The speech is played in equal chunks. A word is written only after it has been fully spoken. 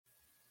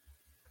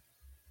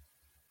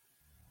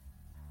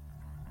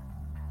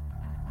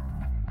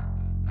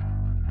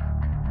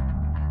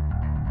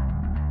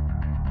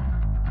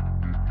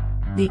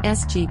The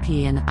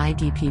SGPN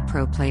IDP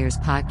Pro Players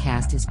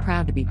podcast is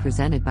proud to be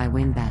presented by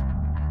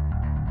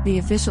WynnBET, the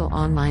official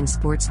online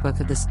sportsbook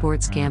of the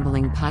Sports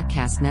Gambling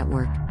Podcast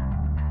Network.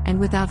 And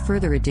without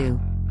further ado,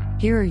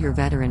 here are your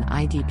veteran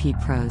IDP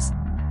pros,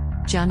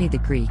 Johnny the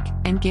Greek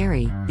and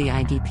Gary, the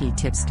IDP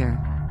tipster.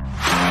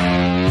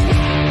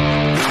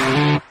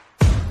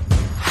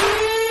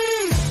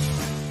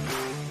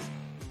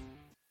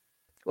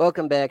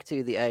 Welcome back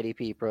to the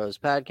IDP Pros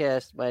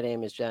podcast. My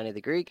name is Johnny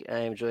the Greek. I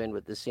am joined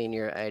with the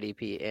senior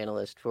IDP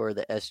analyst for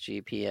the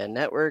SGPN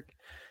network,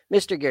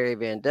 Mr. Gary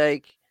Van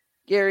Dyke.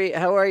 Gary,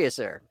 how are you,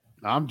 sir?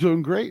 I'm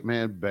doing great,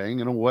 man.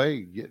 Banging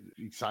away. Get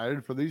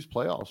excited for these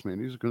playoffs,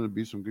 man. These are going to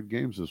be some good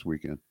games this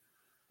weekend.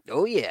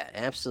 Oh, yeah,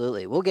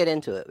 absolutely. We'll get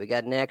into it. We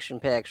got an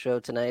action-packed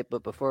show tonight,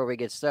 but before we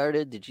get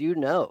started, did you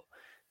know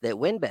that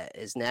WynnBET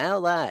is now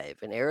live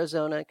in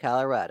Arizona,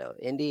 Colorado,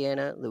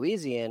 Indiana,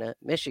 Louisiana,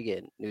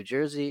 Michigan, New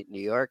Jersey, New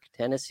York,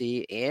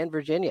 Tennessee, and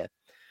Virginia?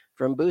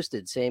 From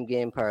boosted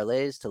same-game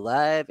parlays to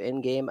live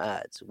in-game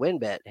odds,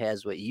 WynnBET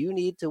has what you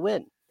need to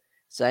win.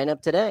 Sign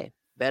up today.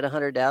 Bet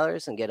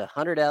 $100 and get a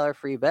 $100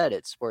 free bet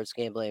at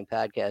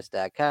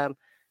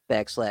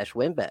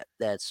sportsgamblingpodcast.com/WynnBET.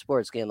 That's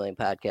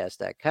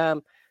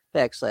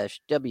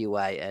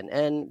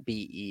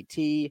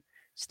sportsgamblingpodcast.com/WYNNBET.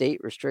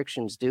 State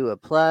restrictions do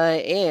apply,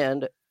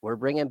 and we're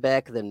bringing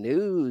back the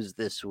news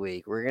this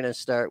week. We're going to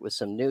start with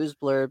some news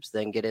blurbs,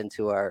 then get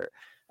into our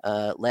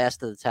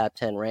last of the top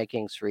 10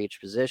 rankings for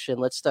each position.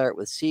 Let's start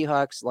with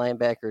Seahawks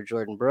linebacker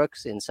Jordan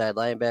Brooks, inside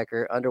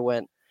linebacker,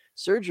 underwent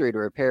surgery to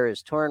repair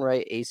his torn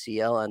right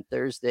ACL on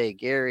Thursday.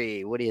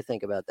 Gary, what do you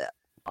think about that?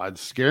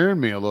 It's scaring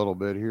me a little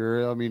bit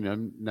here. I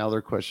mean, now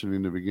they're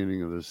questioning the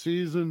beginning of the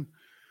season.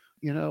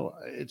 You know,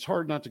 it's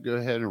hard not to go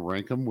ahead and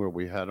rank them where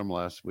we had them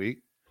last week.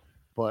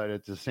 But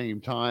at the same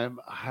time,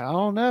 I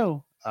don't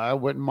know. I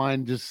wouldn't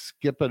mind just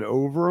skipping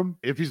over him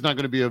if he's not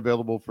going to be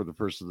available for the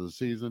first of the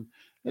season.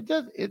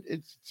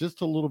 It's just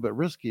a little bit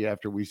risky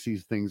after we see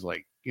things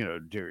like, you know,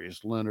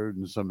 Darius Leonard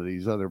and some of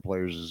these other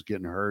players is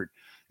getting hurt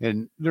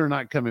and they're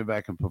not coming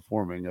back and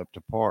performing up to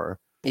par.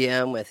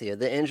 Yeah, I'm with you.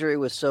 The injury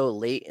was so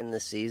late in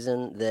the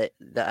season that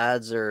the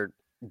odds are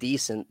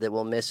decent that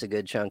we'll miss a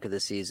good chunk of the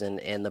season,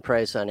 and the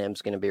price on him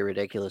is going to be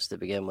ridiculous to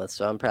begin with.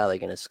 So I'm probably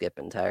going to skip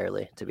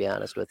entirely, to be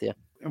honest with you.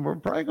 And we're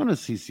probably going to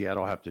see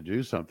Seattle have to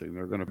do something.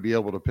 They're going to be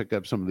able to pick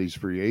up some of these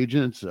free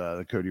agents.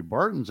 Cody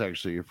Barton's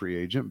actually a free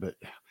agent, but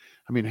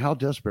I mean, how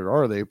desperate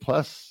are they?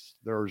 Plus,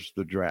 there's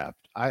the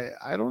draft. I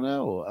don't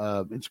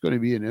know. It's going to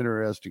be an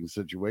interesting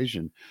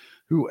situation.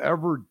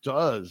 Whoever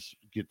does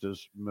get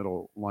this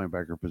middle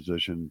linebacker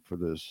position for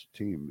this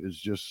team is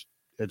just,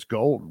 it's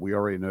gold. We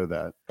already know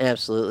that.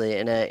 Absolutely.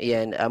 And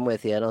and I'm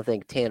with you. I don't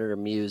think Tanner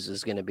Muse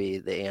is going to be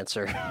the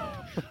answer.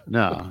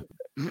 No,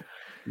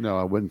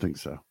 I wouldn't think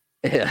so.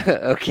 Yeah.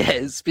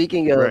 Okay.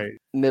 Speaking of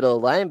middle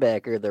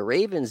linebacker, the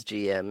Ravens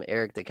GM,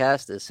 Eric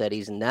DeCosta, said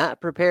he's not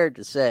prepared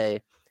to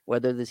say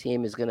whether the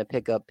team is going to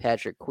pick up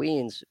Patrick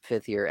Queen's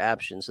fifth-year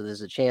option. So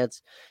there's a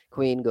chance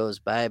Queen goes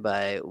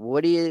bye-bye.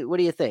 What do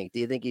you think? Do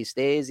you think he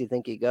stays? Do you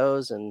think he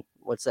goes? And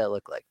what's that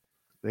look like?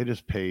 They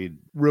just paid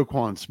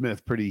Roquan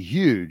Smith pretty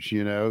huge,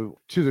 you know,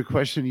 to the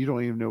question, you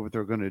don't even know what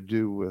they're going to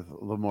do with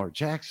Lamar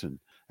Jackson.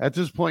 At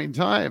this point in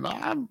time,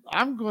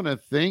 I'm going to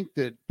think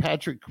that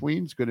Patrick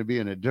Queen's going to be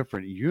in a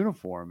different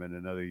uniform in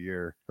another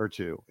year or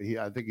two.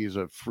 I think he's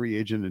a free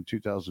agent in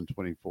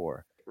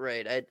 2024.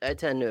 Right. I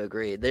tend to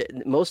agree.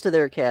 Most of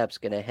their cap's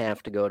going to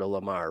have to go to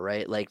Lamar,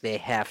 right? Like they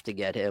have to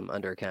get him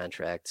under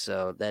contract.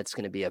 So that's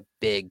going to be a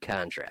big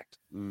contract.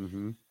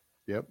 Mm-hmm.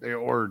 Yep.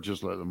 Or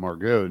just let Lamar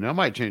go. Now, it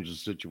might change the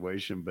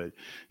situation, but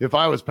if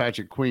I was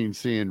Patrick Queen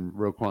seeing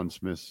Roquan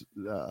Smith's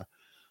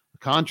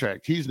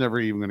contract, he's never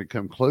even going to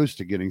come close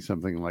to getting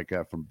something like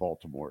that from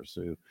Baltimore.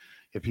 So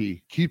if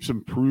he keeps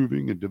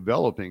improving and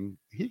developing,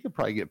 he could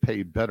probably get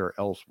paid better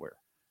elsewhere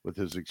with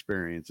his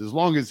experience, as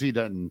long as he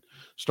doesn't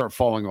start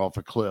falling off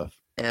a cliff.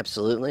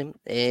 Absolutely.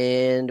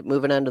 And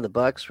moving on to the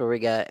Bucs, where we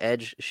got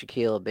edge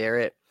Shaquille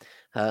Barrett,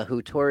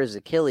 who tore his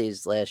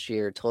Achilles last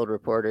year, told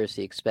reporters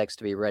he expects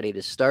to be ready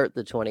to start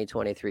the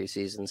 2023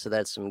 season. So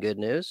that's some good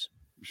news.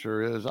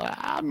 Sure is.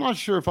 I'm not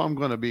sure if I'm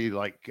going to be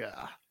like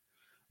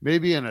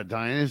maybe in a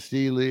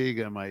dynasty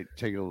league, I might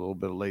take a little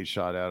bit of late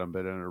shot at him,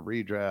 but in a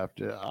redraft,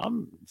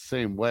 I'm the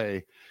same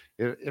way.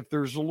 If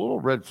there's a little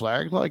red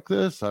flag like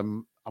this,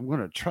 I'm going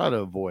to try to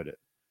avoid it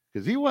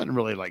because he wasn't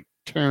really like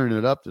tearing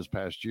it up this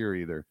past year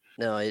either.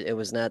 No, it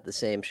was not the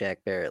same Shaq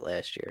Barrett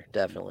last year,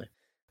 definitely.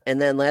 And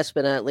then last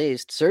but not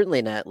least,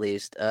 certainly not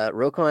least,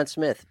 Roquan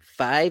Smith,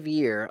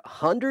 5-year,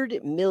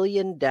 $100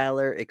 million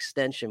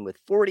extension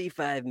with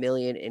 $45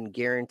 million in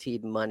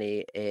guaranteed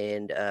money.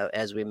 And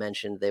as we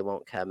mentioned, they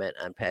won't comment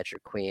on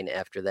Patrick Queen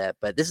after that.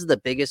 But this is the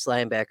biggest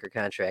linebacker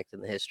contract in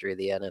the history of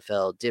the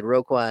NFL. Did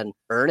Roquan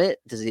earn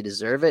it? Does he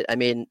deserve it? I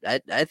mean,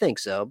 I think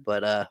so,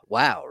 but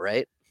wow,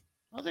 right?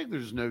 I think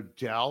there's no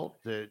doubt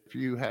that if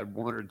you had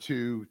 1 or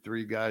 2,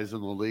 3 guys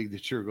in the league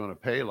that you're going to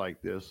pay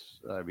like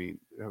this, I mean,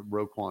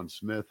 Roquan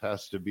Smith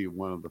has to be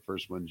one of the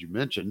first ones you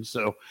mentioned.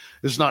 So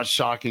it's not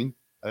shocking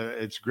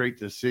It's great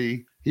to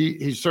see.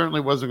 He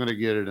certainly wasn't going to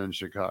get it in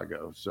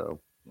Chicago. So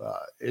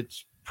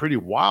it's pretty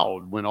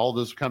wild when all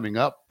this coming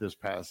up this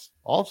past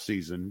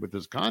offseason with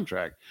his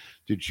contract.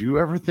 Did you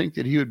ever think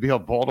that he would be a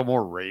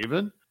Baltimore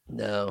Raven?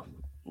 No.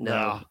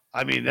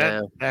 I mean,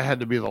 that had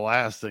to be the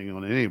last thing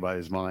on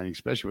anybody's mind,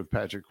 especially with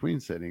Patrick Queen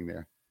sitting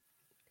there.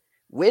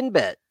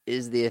 WynnBET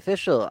is the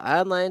official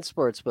online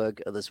sportsbook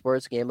of the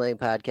Sports Gambling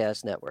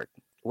Podcast Network.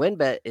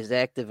 WynnBET is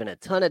active in a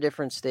ton of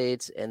different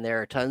states, and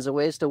there are tons of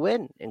ways to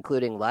win,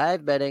 including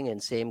live betting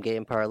and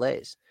same-game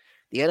parlays.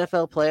 The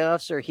NFL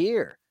playoffs are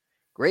here.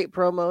 Great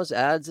promos,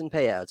 odds, and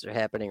payouts are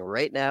happening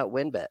right now at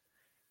WynnBET.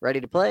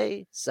 Ready to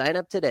play? Sign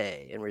up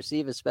today and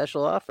receive a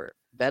special offer.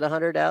 Bet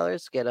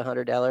 $100, get a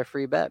 $100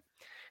 free bet.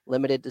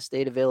 Limited to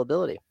state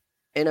availability.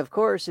 And of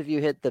course, if you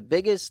hit the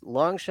biggest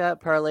long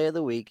shot parlay of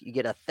the week, you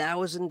get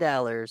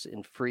 $1,000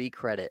 in free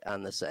credit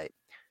on the site.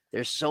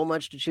 There's so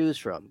much to choose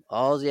from.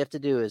 All you have to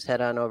do is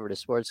head on over to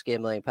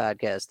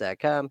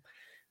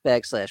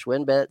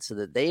sportsgamblingpodcast.com/WynnBET so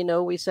that they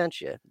know we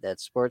sent you.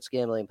 That's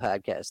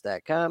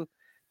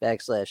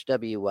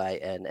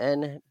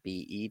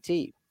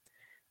sportsgamblingpodcast.com/WYNNBET.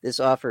 This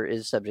offer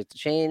is subject to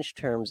change.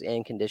 Terms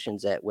and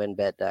conditions at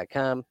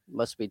wynnbet.com.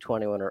 Must be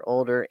 21 or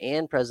older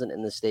and present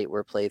in the state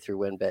where playthrough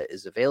WynnBET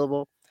is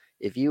available.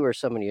 If you or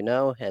someone you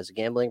know has a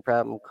gambling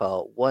problem,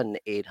 call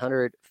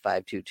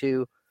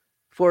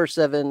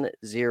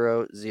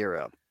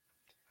 1-800-522-4700.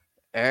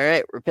 All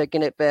right, we're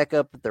picking it back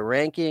up with the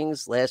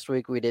rankings. Last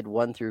week we did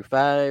 1 through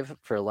 5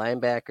 for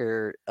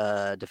linebacker,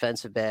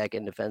 defensive back,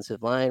 and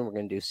defensive line. We're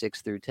going to do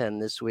 6 through 10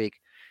 this week.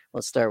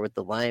 Let's start with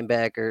the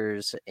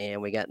linebackers,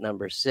 and we got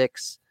number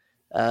 6.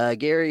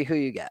 Gary, who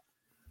you got?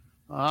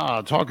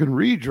 Talking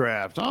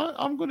redraft.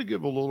 I'm going to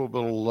give a little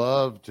bit of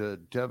love to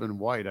Devin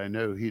White. I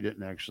know he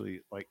didn't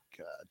actually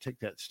take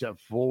that step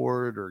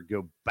forward or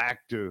go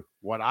back to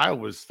what I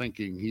was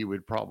thinking he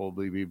would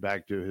probably be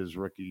back to his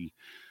rookie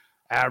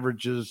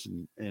averages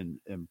and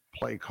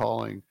play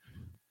calling,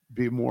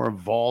 be more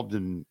involved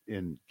in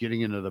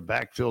getting into the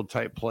backfield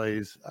type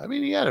plays. I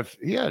mean, he had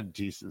a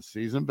decent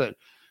season, but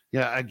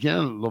yeah,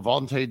 again,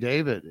 Levante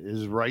David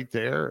is right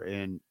there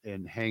and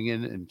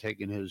hanging and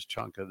taking his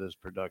chunk of this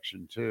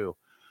production too.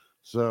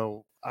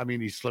 So, I mean,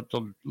 he slipped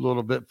a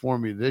little bit for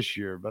me this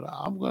year, but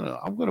I'm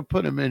gonna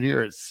put him in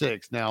here at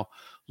 6. Now,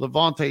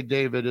 Levante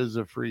David is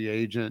a free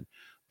agent,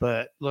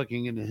 but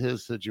looking into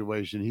his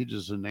situation, he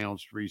just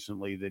announced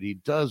recently that he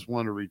does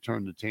want to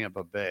return to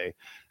Tampa Bay.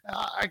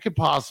 I could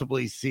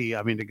possibly see.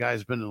 I mean, the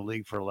guy's been in the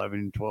league for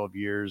 11, 12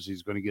 years.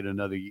 He's going to get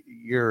another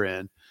year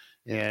in,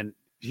 and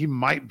he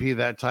might be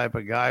that type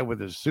of guy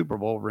with his Super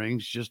Bowl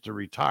rings just to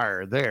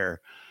retire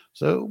there.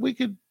 So we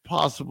could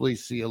possibly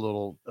see a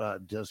little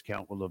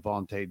discount with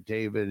Levante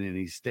David, and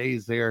he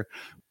stays there,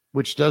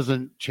 which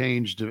doesn't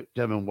change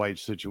Devin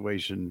White's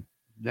situation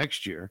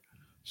next year.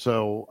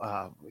 So,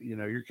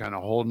 you're kind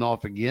of holding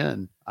off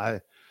again. I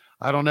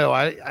don't know.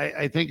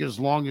 I think as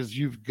long as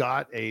you've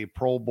got a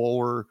Pro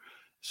Bowler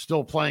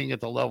still playing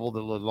at the level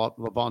that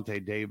Levante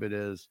David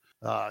is,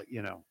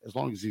 as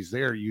long as he's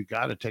there, you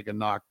got to take a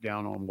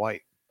knockdown on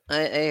White.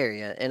 I hear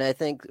you. And I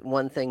think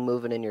one thing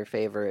moving in your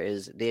favor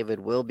is David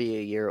will be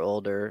a year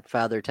older.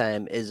 Father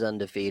Time is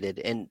undefeated.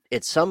 And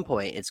at some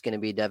point, it's going to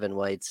be Devin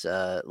White's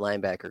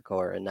linebacker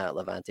core and not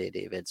Levante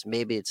David's.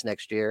 Maybe it's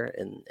next year,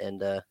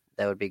 and that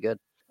would be good.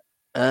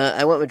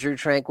 I went with Drew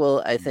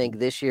Tranquill. I think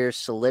this year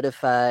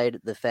solidified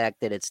the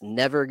fact that it's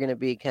never going to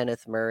be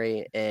Kenneth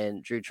Murray,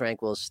 and Drew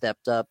Tranquill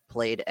stepped up,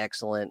 played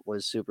excellent,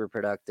 was super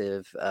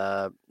productive,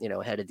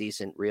 had a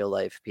decent real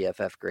life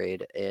PFF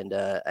grade, and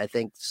I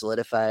think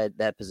solidified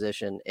that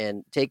position.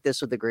 And take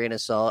this with a grain of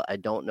salt. I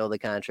don't know the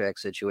contract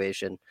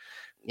situation.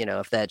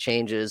 If that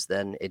changes,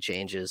 then it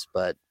changes.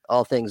 But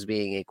all things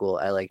being equal,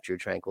 I like Drew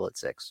Tranquill at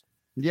 6.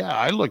 Yeah,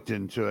 I looked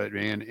into it,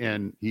 man,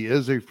 and he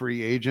is a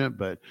free agent,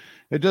 but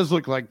it does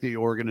look like the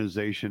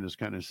organization is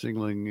kind of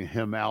singling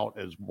him out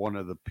as one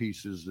of the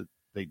pieces that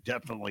they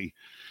definitely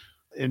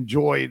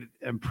enjoyed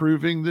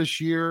improving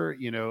this year.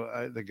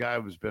 The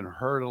guy has been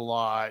hurt a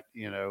lot.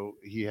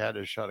 He had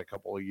a shot a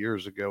couple of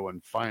years ago,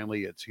 and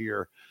finally it's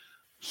here.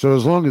 So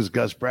as long as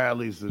Gus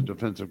Bradley's the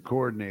defensive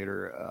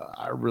coordinator,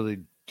 I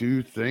really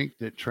do think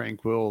that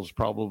Tranquill is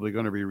probably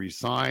going to be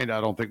re-signed. I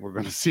don't think we're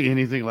going to see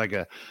anything like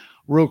a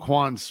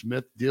Roquan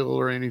Smith deal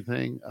or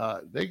anything.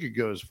 They could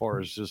go as far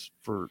as just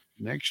for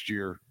next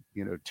year,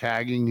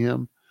 tagging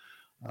him.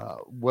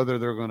 Whether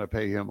they're going to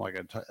pay him like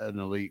an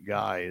elite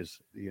guy is,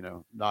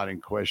 not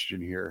in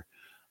question here.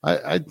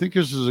 I think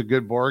this is a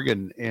good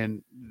bargain,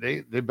 and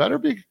they better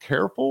be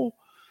careful,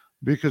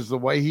 because the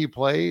way he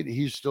played,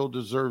 he still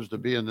deserves to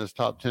be in this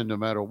top 10 no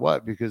matter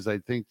what, because I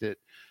think that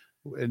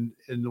in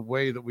the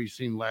way that we've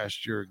seen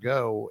last year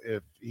go,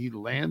 if he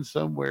lands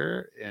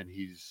somewhere and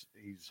he's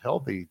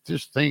healthy,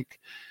 just think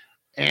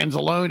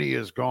Anzalone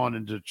is gone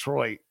in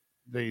Detroit.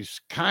 They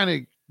kind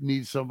of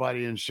need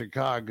somebody in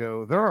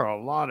Chicago. There are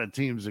a lot of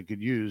teams that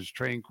could use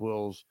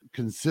Tranquill's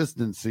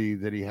consistency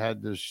that he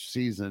had this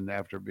season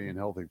after being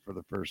healthy for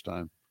the first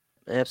time.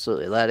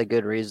 Absolutely. A lot of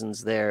good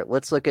reasons there.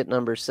 Let's look at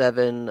number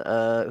 7.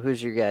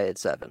 Who's your guy at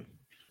 7?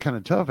 kind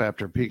of tough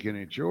after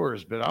peeking at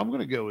yours, but I'm going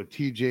to go with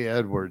TJ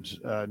Edwards,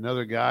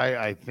 another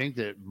guy I think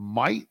that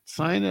might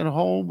sign at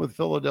home with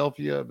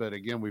Philadelphia. But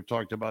again, we've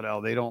talked about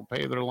how they don't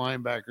pay their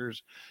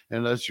linebackers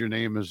unless your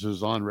name is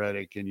Zazan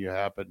Reddick and you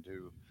happen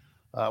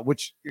to,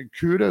 which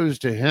kudos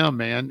to him,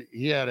 man.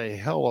 He had a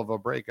hell of a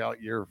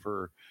breakout year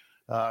for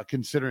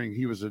considering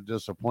he was a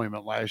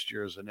disappointment last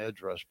year as an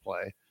edge rush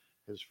play,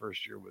 his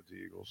first year with the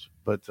Eagles.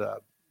 But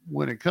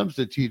when it comes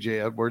to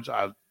TJ Edwards,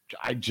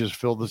 I just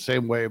feel the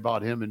same way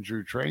about him and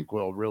Drew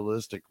Tranquill,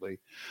 realistically.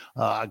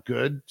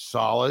 Good,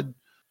 solid,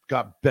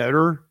 got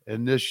better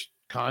in this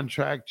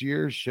contract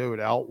year,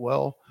 showed out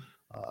well.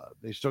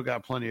 They still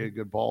got plenty of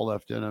good ball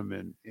left in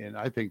them, and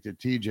I think that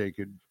TJ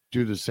could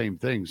do the same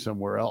thing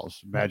somewhere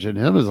else. Imagine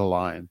him as a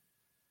Lion.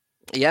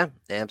 Yeah,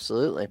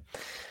 absolutely.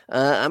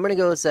 I'm gonna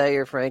go with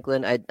Zaire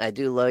Franklin. I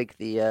do like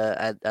the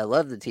I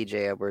love the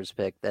TJ Edwards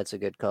pick. That's a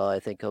good call.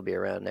 I think he'll be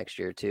around next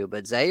year too.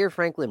 But Zaire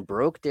Franklin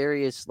broke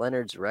Darius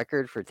Leonard's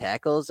record for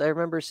tackles. I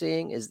remember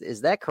seeing.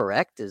 Is that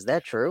correct? Is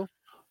that true?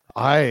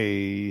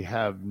 I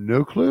have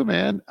no clue,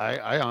 man.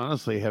 I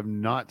honestly have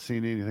not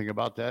seen anything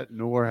about that,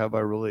 nor have I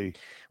really.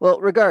 Well,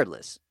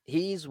 regardless,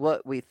 he's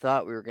what we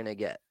thought we were going to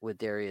get with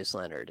Darius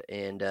Leonard.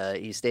 And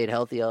he stayed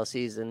healthy all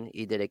season.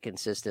 He did it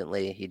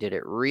consistently. He did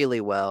it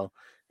really well.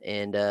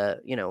 And,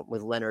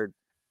 with Leonard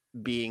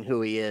being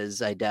who he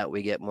is, I doubt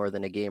we get more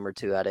than a game or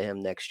two out of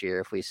him next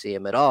year if we see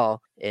him at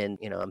all. And,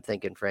 I'm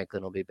thinking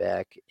Franklin will be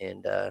back.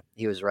 And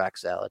he was rock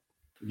solid.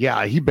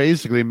 Yeah, he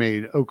basically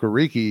made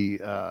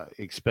Okereke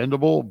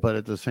expendable, but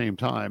at the same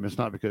time, it's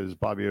not because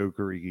Bobby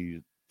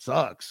Okereke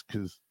sucks,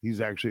 because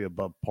he's actually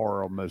above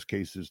par on most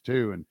cases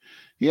too. And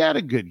he had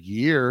a good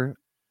year.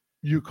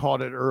 You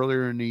caught it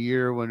earlier in the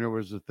year when there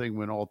was a thing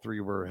when all three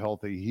were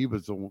healthy. He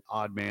was the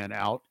odd man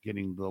out,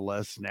 getting the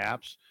less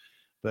snaps.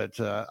 But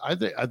I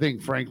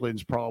think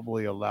Franklin's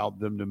probably allowed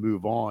them to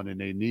move on, and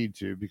they need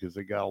to because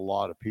they got a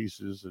lot of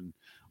pieces, and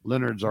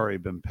Leonard's already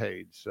been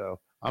paid. So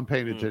I'm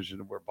paying attention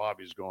to where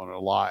Bobby's going a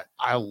lot.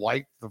 I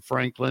like the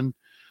Franklin.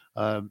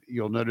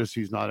 You'll notice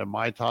he's not in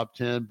my top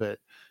 10, but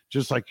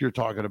just like you're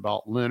talking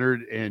about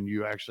Leonard, and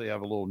you actually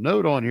have a little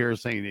note on here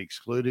saying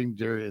excluding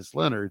Darius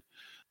Leonard,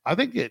 I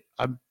think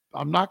I'm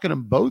knocking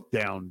them both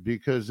down,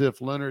 because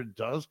if Leonard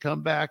does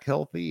come back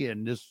healthy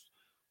and this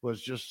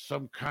was just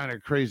some kind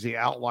of crazy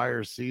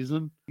outlier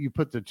season, you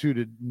put the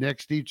two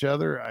next to each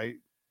other,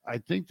 I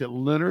think that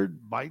Leonard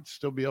might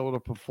still be able to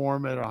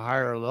perform at a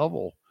higher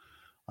level.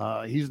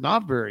 He's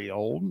not very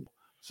old,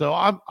 so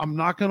I'm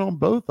knocking on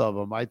both of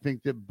them. I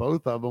think that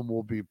both of them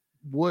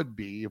would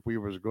be, if we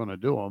was going to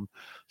do them,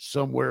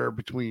 somewhere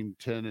between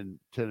 10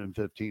 and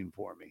 15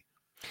 for me.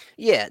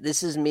 Yeah,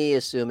 this is me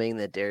assuming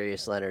that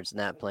Darius Leonard's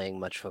not playing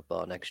much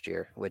football next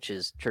year, which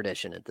is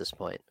tradition at this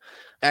point.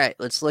 All right,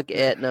 let's look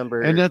at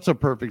number. And that's a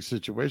perfect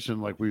situation,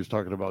 like we was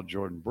talking about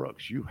Jordan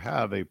Brooks. You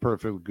have a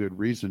perfect good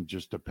reason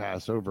just to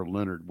pass over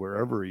Leonard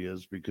wherever he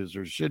is, because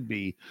there should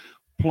be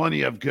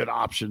plenty of good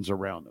options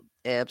around him.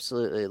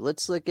 Absolutely.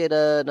 Let's look at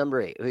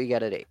number 8. Who you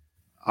got at 8?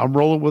 I'm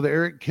rolling with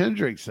Eric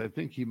Kendricks. I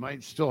think he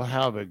might still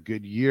have a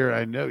good year.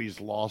 I know he's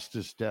lost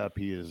his step.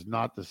 He is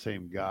not the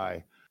same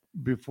guy.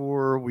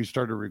 Before we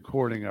started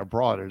recording, I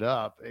brought it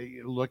up.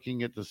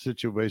 Looking at the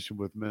situation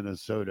with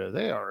Minnesota,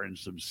 they are in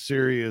some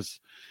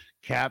serious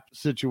cap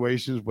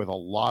situations with a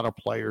lot of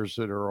players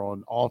that are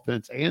on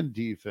offense and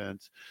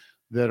defense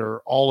that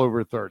are all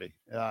over 30.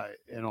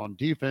 And on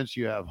defense,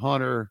 you have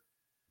Hunter,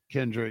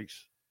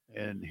 Kendricks,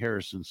 and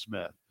Harrison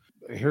Smith.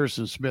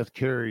 Harrison Smith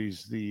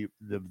carries the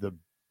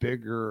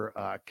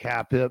bigger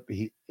cap hit.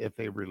 If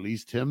they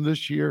released him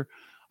this year,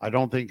 I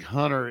don't think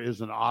Hunter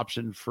is an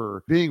option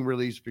for being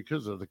released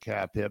because of the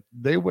cap hit.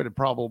 They would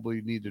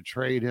probably need to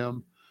trade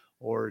him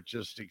or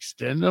just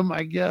extend him,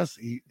 I guess.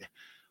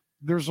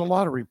 There's a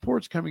lot of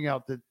reports coming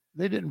out that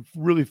they didn't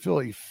really feel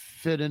he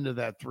fit into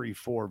that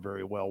 3-4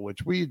 very well,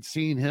 which we had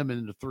seen him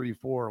in the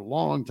 3-4 a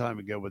long time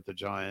ago with the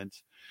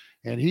Giants.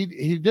 And he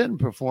didn't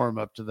perform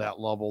up to that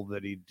level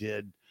that he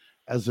did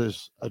as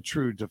a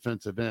true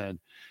defensive end.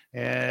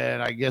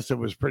 And I guess it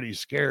was pretty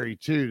scary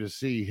too to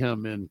see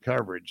him in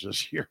coverage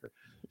this year.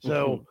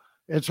 So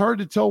it's hard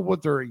to tell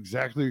what they're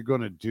exactly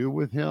going to do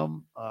with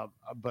him.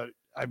 But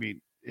I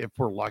mean, if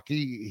we're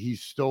lucky,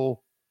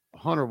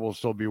 Hunter will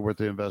still be worth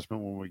the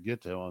investment when we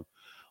get to him.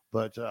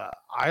 But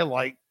I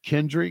like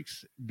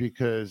Kendricks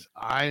because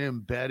I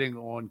am betting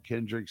on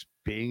Kendricks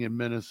being in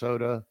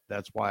Minnesota.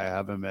 That's why I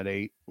have him at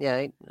 8.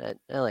 Yeah,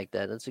 I like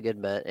that. That's a good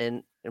bet.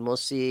 And we'll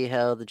see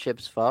how the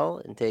chips fall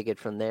and take it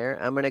from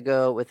there. I'm going to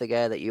go with a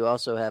guy that you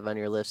also have on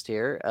your list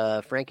here,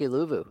 Frankie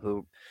Louvu,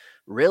 who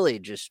really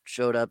just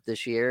showed up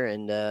this year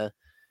and,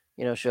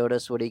 showed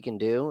us what he can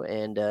do,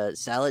 and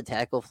solid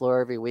tackle floor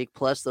every week,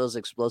 plus those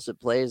explosive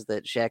plays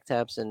that Shaq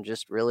Thompson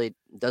just really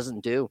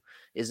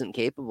isn't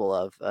capable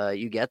of.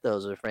 You get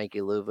those with Frankie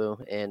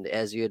Louvu, and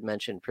as you had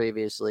mentioned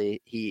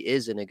previously, he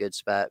is in a good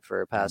spot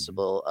for a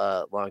possible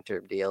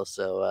long-term deal,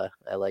 so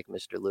I like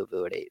Mr.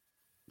 Louvu at 8.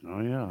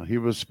 Oh, yeah, he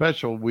was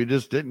special. We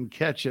just didn't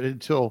catch it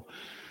until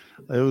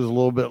it was a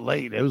little bit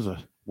late. It was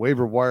a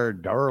waiver wire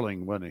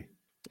darling, wasn't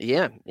he?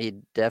 Yeah, he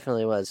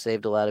definitely was.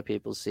 Saved a lot of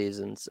people's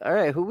seasons. All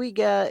right, who we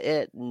got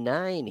at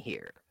 9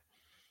 here?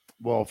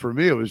 Well, for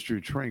me, it was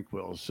Drew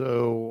Tranquil.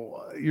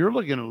 So you're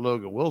looking at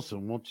Logan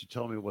Wilson. Won't you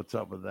tell me what's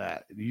up with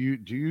that? Do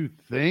you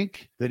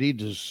think that he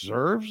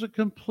deserves a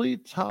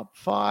complete top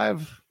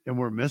 5 and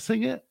we're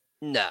missing it?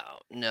 No,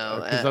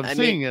 no. Because I'm I mean,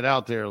 seeing it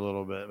out there a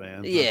little bit,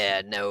 man.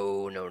 yeah,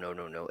 no, no, no,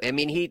 no, no. I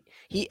mean,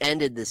 he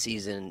ended the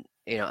season,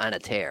 on a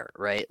tear,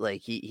 right?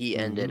 Like he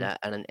ended Mhm.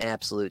 on an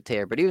absolute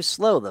tear, but he was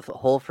slow the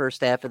whole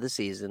first half of the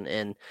season.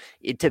 And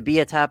to be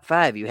a top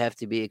 5, you have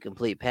to be a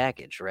complete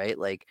package, right?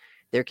 Like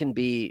there can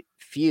be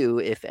few,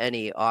 if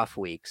any, off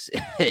weeks,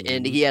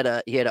 and Mhm. he had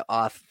a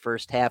off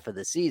first half of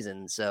the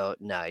season. So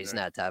no, he's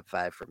Right. not top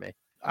 5 for me.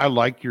 I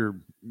like your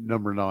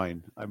number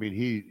 9. I mean,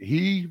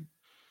 he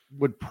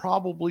would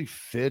probably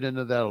fit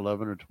into that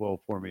 11 or 12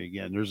 for me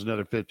again. There's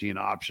another 15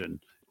 option.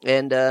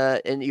 And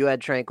you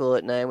had Tranquil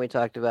at 9. We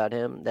talked about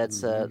him.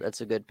 Mhm.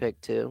 That's a good pick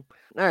too.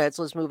 All right,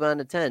 so let's move on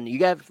to 10. You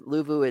got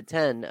Luvu at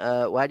 10.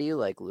 Why do you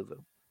like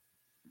Luvu?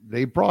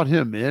 They brought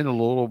him in a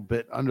little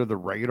bit under the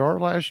radar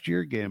last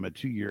year, gave him a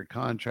 2-year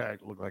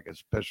contract, looked like a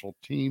special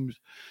teams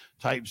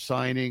type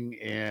signing,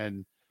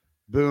 and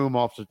boom,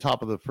 off the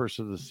top of the first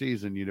of the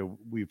season,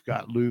 we've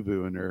got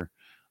Luvu in there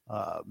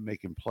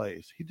making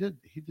plays. He did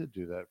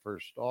do that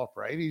first off,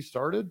 right? He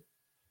started.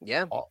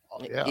 Yeah,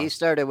 Yeah, he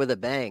started with a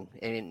bang,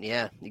 and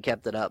yeah, he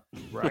kept it up.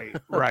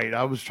 right.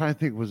 I was trying to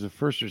think, was it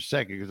first or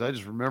second? Because I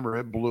just remember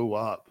it blew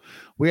up.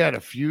 We had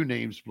a few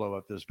names blow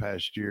up this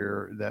past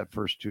year, that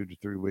first 2 to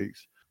 3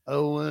 weeks.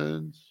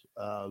 Owens,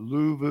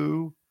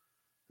 Luvu.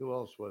 Who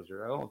else was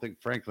there? I don't think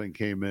Franklin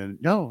came in.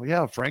 No,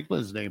 yeah,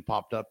 Franklin's name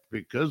popped up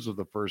because of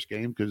the first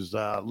game because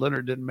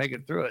Leonard didn't make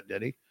it through it,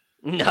 did he?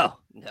 No,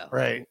 no.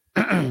 Right.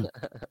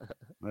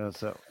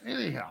 So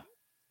anyhow,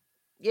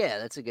 Yeah,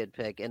 that's a good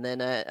pick. And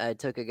then I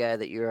took a guy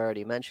that you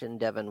already mentioned,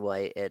 Devin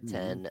White at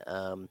mhm.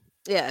 10.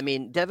 Yeah, I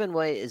mean, Devin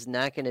White is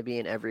not going to be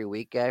an every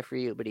week guy for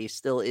you, but he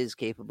still is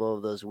capable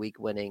of those week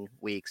winning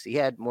weeks. He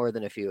had more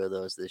than a few of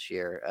those this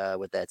year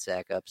with that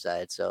sack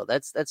upside. So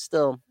that's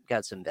still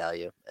got some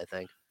value, I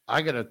think.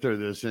 I got to throw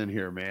this in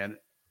here, man.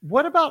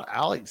 What about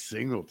Alex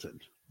Singleton?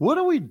 What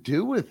do we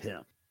do with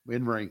him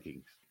in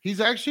rankings? He's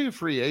actually a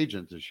free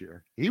agent this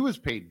year. He was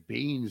paid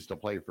beans to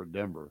play for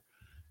Denver.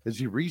 Is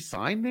he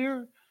re-signed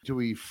there? Do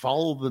we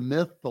follow the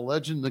myth, the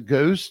legend, the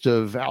ghost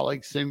of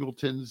Alex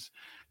Singleton's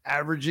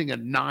averaging a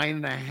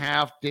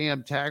 9.5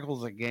 damn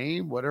tackles a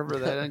game, whatever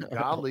that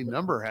ungodly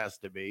number has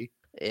to be?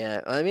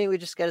 Yeah, I mean, we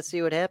just got to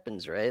see what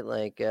happens, right?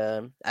 Like,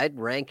 I'd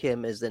rank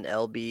him as an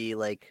LB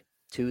like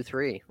 2,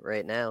 3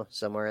 right now,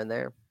 somewhere in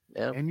there.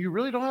 Yeah. And you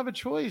really don't have a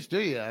choice,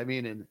 do you? I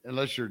mean,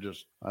 unless you're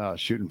just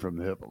shooting from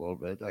the hip a little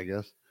bit, I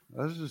guess.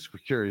 I was just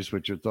curious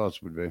what your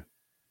thoughts would be.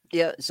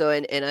 Yeah, so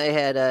and I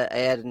had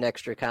an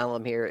extra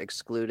column here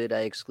excluded. I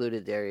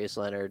excluded Darius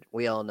Leonard.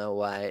 We all know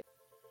why.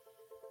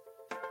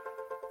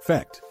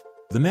 Fact.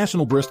 The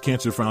National Breast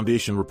Cancer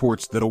Foundation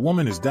reports that a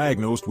woman is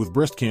diagnosed with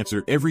breast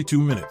cancer every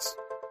 2 minutes.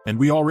 And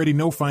we already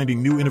know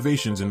finding new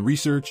innovations in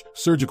research,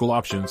 surgical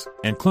options,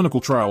 and clinical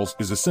trials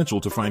is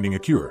essential to finding a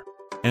cure.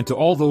 And to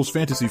all those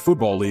fantasy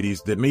football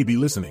ladies that may be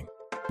listening,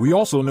 we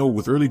also know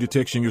with early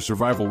detection your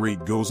survival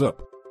rate goes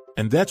up.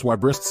 And that's why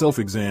breast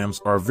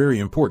self-exams are very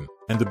important,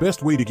 and the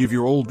best way to give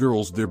your old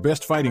girls their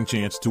best fighting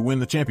chance to win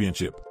the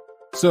championship.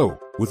 So,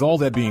 with all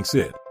that being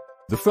said,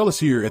 the fellas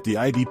here at the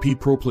IDP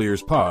Pro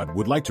Players Pod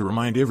would like to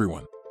remind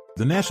everyone,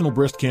 the National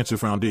Breast Cancer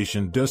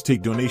Foundation does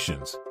take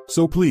donations,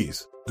 so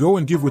please, go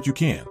and give what you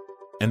can.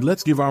 And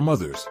let's give our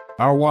mothers,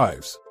 our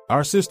wives,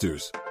 our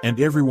sisters,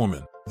 and every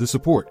woman, the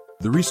support,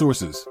 the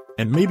resources,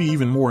 and maybe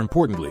even more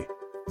importantly,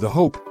 the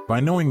hope, by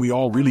knowing we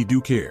all really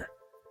do care.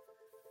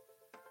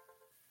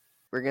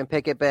 We're gonna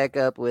pick it back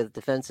up with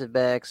defensive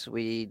backs.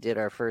 We did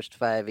our first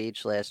 5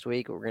 each last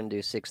week. We're gonna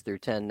do 6 through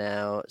 10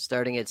 now.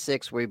 Starting at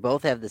 6, we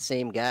both have the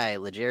same guy,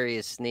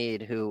 L'Jarius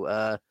Sneed, who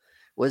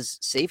was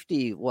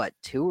safety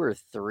 2 or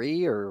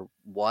 3 or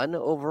 1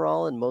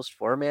 overall in most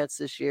formats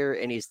this year,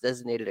 and he's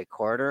designated a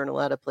corner in a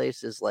lot of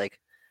places. Like,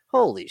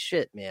 holy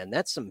shit, man,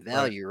 that's some Right.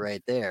 value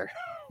right there.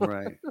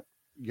 Right.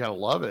 You gotta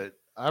love it.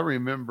 I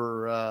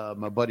remember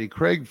my buddy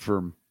Craig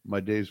from my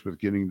days with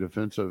getting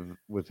defensive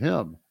with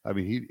him. I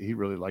mean, he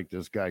really liked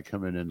this guy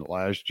coming in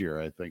last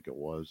year, I think it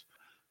was.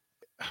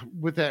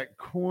 With that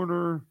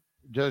corner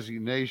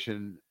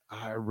designation,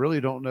 I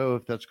really don't know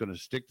if that's going to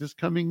stick this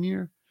coming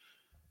year.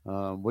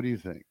 What do you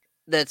think?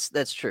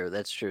 That's true.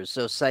 That's true.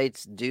 So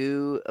sites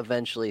do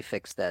eventually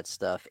fix that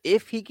stuff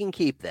if he can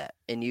keep that,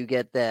 and you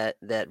get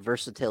that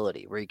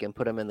versatility where you can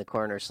put him in the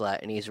corner slot,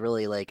 and he's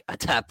really like a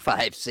top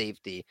 5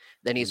 safety.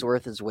 Then he's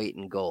worth his weight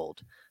in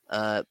gold.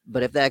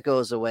 But if that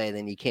goes away,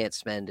 then you can't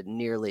spend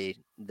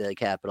nearly the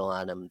capital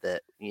on him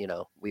that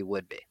we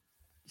would be.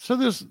 So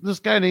this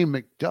guy named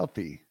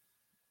McDuffie,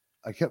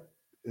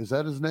 is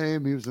that his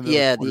name? He was another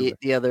Yeah, quarterback.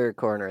 the other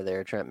corner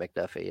there, Trent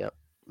McDuffie. Yep.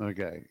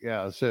 Okay,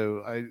 yeah.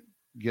 So I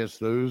guess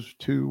those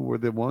two were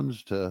the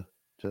ones to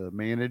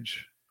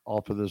manage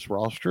off of this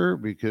roster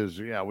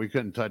because we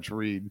couldn't touch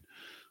Reed.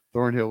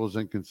 Thornhill was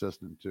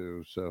inconsistent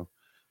too. So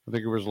I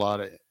think there was a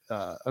lot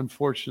of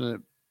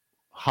unfortunate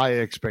high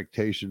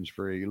expectations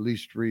for at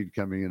least Reed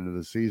coming into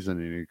the season,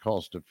 and he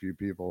cost a few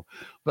people.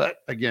 But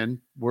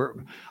again,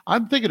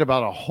 I'm thinking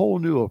about a whole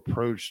new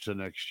approach to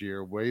next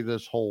year, way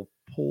this whole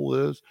pool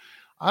is.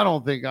 I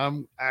don't think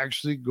I'm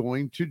actually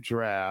going to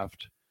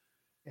draft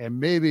and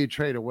maybe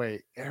trade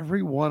away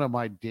every one of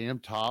my damn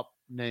top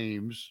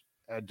names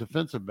at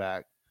defensive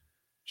back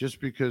just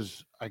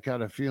because I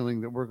got a feeling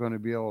that we're going to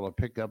be able to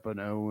pick up an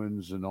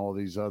Owens and all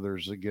these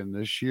others again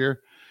this year.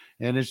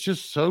 And it's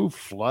just so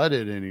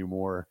flooded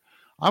anymore.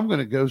 I'm going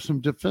to go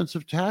some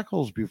defensive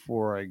tackles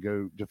before I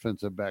go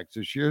defensive backs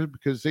this year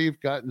because they've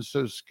gotten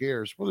so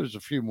scarce. Well, there's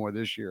a few more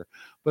this year,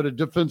 but a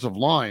defensive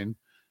line,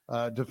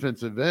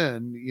 defensive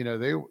end,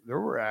 there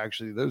were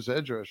actually those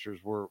edge rushers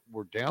were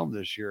down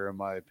this year, in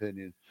my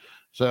opinion.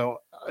 So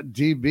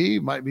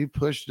DB might be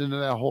pushed into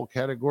that whole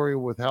category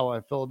with how I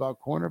feel about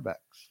cornerbacks.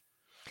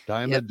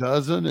 Dime a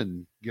dozen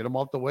and get them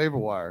off the waiver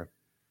wire.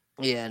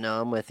 Yeah, no,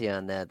 I'm with you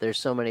on that. There's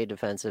so many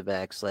defensive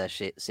backs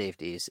 /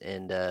 safeties,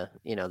 and they're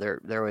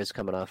always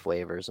coming off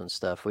waivers and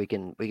stuff. We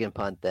can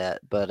punt that,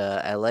 but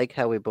I like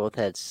how we both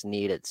had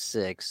Snead at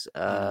 6.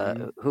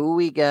 Who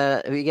we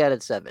got? Who you got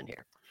at 7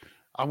 here?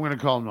 I'm going to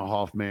call him the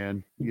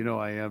Hoffman.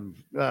 I am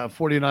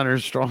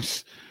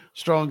 49ers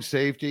strong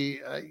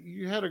safety.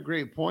 You had a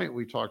great point.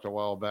 We talked a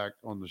while back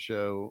on the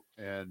show,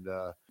 and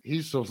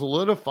he's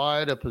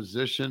solidified a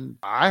position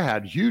I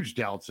had huge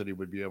doubts that he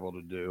would be able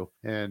to do.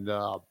 And,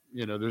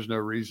 there's no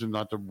reason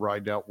not to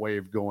ride that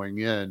wave going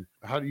in.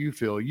 How do you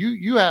feel?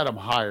 You had him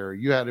higher.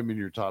 You had him in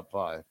your top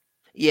 5.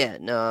 Yeah,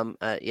 no,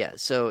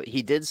 So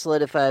he did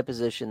solidify a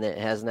position that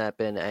has not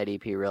been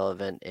IDP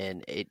relevant,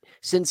 and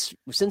since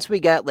we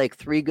got like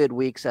 3 good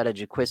weeks out of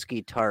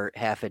Jaquiski Tart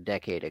half a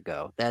decade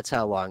ago. That's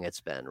how long it's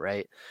been,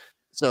 right?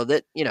 So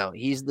that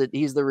he's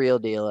the real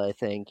deal. I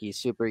think he's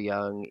super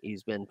young.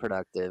 He's been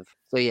productive.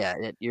 So yeah,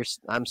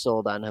 I'm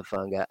sold on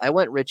Hufanga. I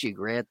went Richie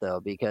Grant though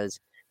because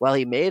while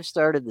he may have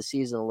started the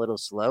season a little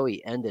slow,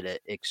 he ended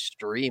it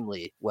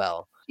extremely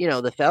well.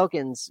 The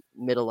Falcons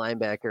middle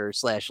linebacker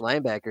 /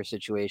 linebacker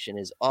situation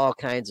is all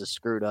kinds of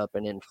screwed up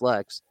and in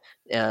flux.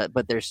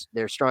 But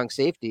their strong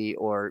safety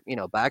or,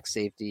 box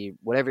safety,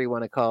 whatever you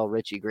want to call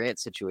Richie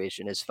Grant's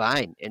situation is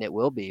fine. And it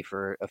will be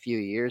for a few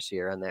years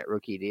here on that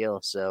rookie deal.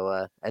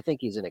 So I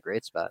think he's in a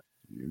great spot.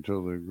 You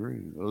totally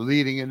agree.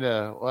 Leading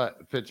into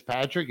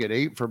Fitzpatrick at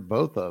 8 for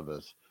both of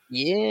us.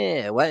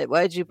 Yeah.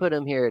 Why'd you put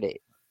him here at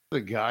 8? The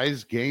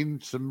guy's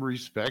gained some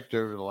respect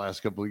over the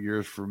last couple of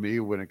years for me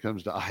when it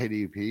comes to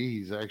IDP.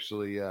 He's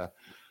actually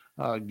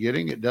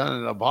getting it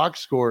done in a box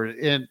score.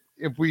 And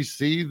if we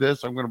see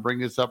this, I'm going to bring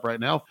this up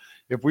right now.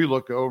 If we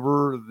look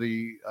over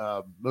the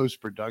most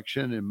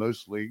production in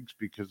most leagues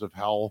because of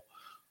how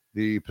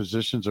the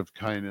positions have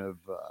kind of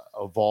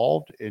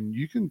evolved, and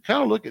you can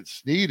kind of look at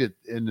Snead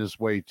in this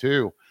way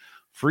too.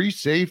 Free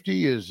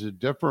safety is a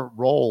different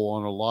role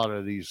on a lot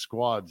of these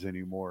squads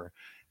anymore.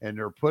 And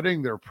they're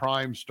putting their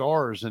prime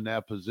stars in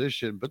that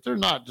position, but they're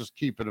not just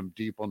keeping them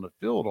deep on the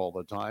field all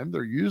the time.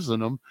 They're using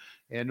them.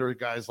 And there are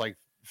guys like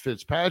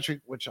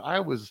Fitzpatrick, which I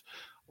was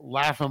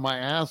laughing my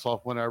ass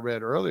off when I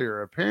read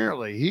earlier.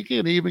 Apparently, he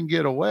can even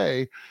get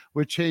away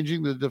with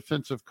changing the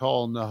defensive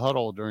call in the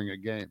huddle during a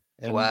game.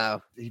 And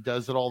wow. He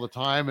does it all the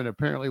time. And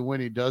apparently when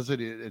he does it,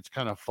 it's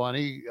kind of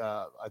funny.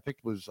 I think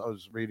I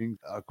was reading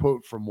a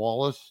quote from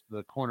Wallace,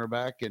 the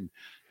cornerback, and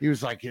he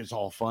was like, it's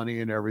all funny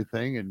and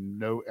everything.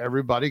 And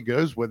everybody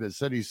goes with it.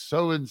 Said he's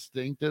so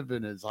instinctive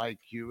and his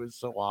IQ is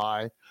so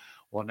high.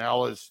 Well,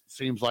 now it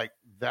seems like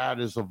that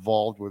is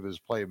evolved with his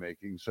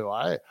playmaking. So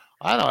I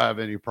don't have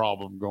any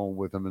problem going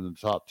with him in the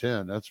top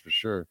 10. That's for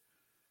sure.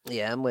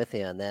 Yeah, I'm with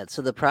you on that.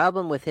 So the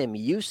problem with him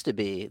used to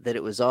be that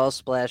it was all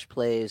splash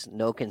plays,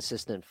 no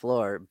consistent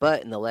floor.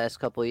 But in the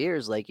last couple of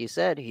years, like you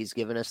said, he's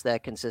given us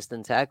that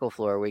consistent tackle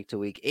floor week to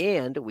week.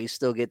 And we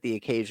still get the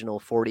occasional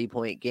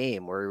 40-point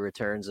game where he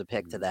returns a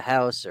pick to the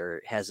house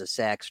or has a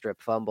sack, strip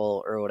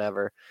fumble or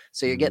whatever.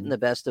 So you're getting the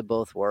best of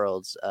both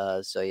worlds.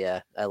 So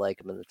yeah, I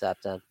like him in the top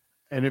 10.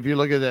 And if you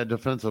look at that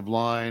defensive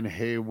line,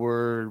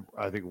 Hayward,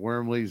 I think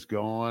Wormley's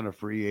gone, a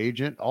free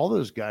agent. All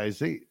those guys,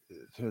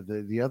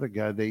 the other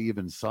guy they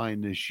even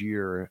signed this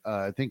year,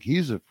 I think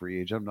he's a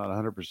free agent. I'm not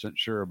 100%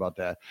 sure about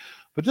that.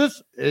 But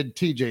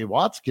TJ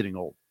Watt's getting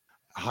old.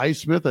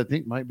 Highsmith, I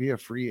think, might be a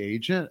free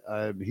agent.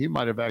 He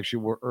might have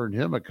actually earned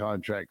him a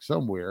contract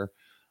somewhere.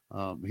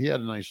 He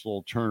had a nice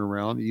little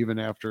turnaround even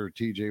after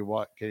TJ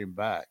Watt came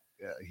back.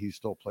 He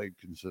still played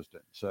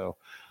consistent. So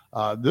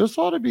this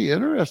ought to be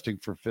interesting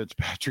for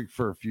Fitzpatrick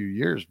for a few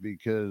years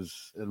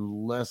because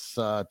unless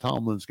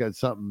Tomlin's got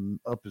something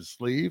up his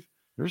sleeve,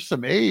 there's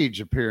some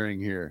age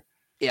appearing here.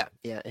 Yeah,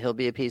 he'll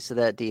be a piece of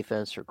that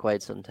defense for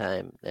quite some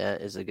time.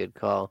 That is a good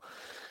call.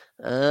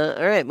 All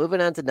right,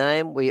 moving on to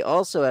 9. We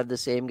also have the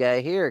same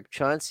guy here,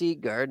 Chauncey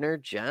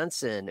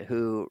Gardner-Johnson,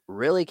 who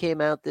really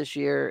came out this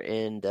year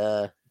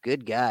and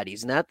good God,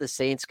 he's not the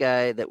Saints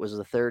guy that was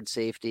the third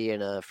safety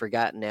and a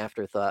forgotten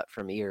afterthought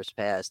from years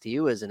past. He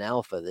was an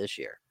alpha this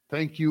year.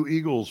 Thank you,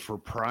 Eagles, for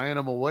prying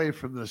him away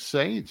from the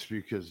Saints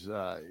because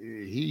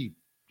he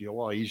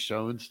while he's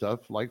showing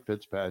stuff like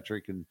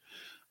Fitzpatrick and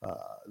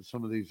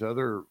some of these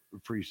other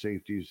free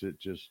safeties that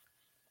just,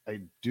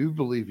 I do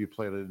believe he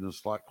played in the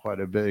slot quite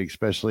a bit,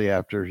 especially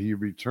after he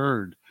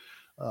returned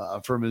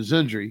from his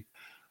injury.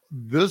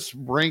 This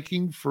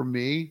ranking for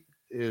me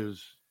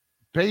is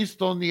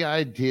based on the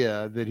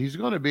idea that he's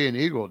going to be an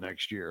Eagle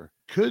next year.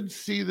 Could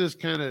see this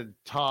kind of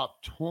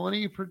top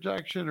 20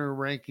 projection or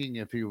ranking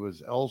if he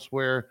was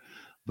elsewhere,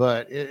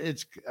 but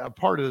it's a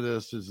part of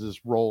this is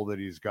this role that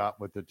he's got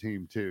with the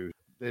team too.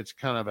 It's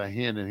kind of a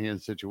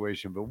hand-in-hand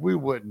situation, but we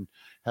wouldn't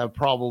have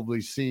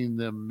probably seen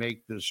them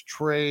make this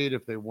trade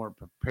if they weren't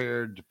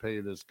prepared to pay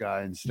this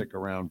guy and stick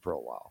around for a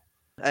while.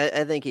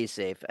 I think he's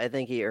safe. I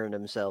think he earned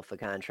himself a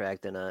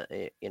contract and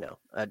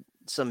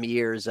some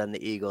years on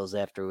the Eagles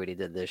after what he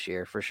did this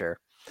year for sure.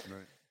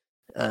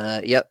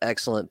 Right. Yep,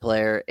 excellent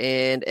player.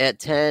 And at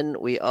 10,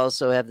 we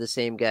also have the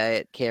same guy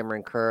at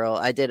Cameron Curl.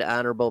 I did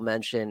honorable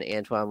mention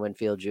Antoine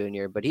Winfield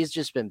Jr., but he's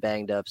just been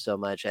banged up so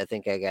much. I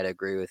think I got to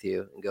agree with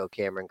you and go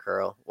Cameron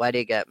Curl. Why do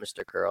you got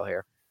Mr. Curl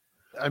here?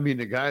 I mean,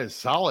 the guy is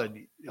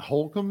solid.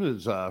 Holcomb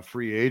is a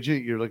free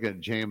agent. You're looking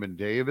at Jamin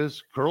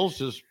Davis. Curl's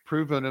just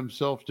proven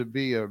himself to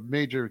be a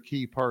major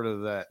key part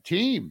of that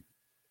team.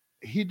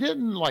 He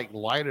didn't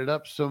light it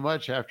up so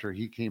much after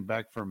he came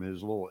back from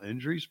his little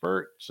injury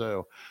spurt.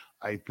 So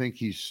I think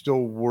he's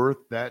still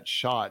worth that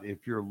shot.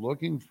 If you're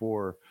looking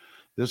for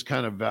this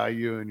kind of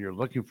value and you're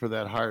looking for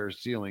that higher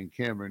ceiling,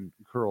 Cameron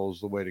Curl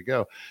is the way to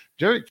go.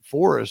 Derek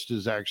Forrest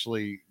is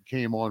actually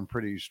came on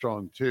pretty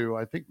strong too.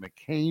 I think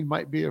McCain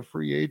might be a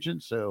free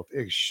agent, so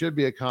it should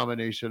be a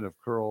combination of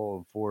Curl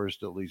and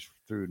Forrest at least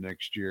through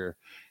next year.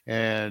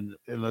 And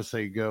unless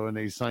they go and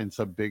they sign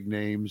some big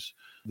names,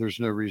 there's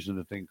no reason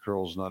to think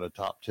Curl's not a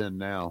top 10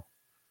 now.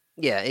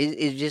 Yeah,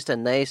 he's just a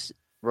nice,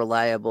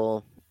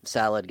 reliable,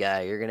 solid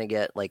guy. You're going to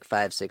get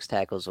 5-6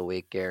 tackles a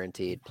week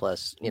guaranteed,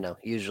 plus,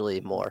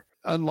 usually more.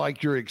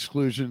 Unlike your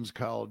exclusions,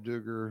 Kyle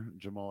Duggar,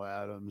 Jamal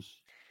Adams.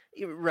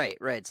 Right.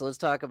 So let's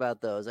talk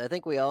about those. I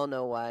think we all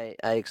know why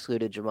I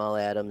excluded Jamal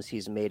Adams.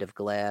 He's made of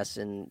glass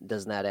and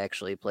does not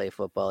actually play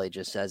football. He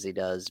just says he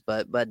does.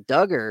 But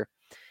Duggar,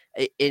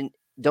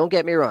 don't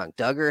get me wrong,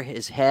 Duggar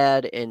has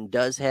had and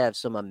does have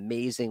some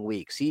amazing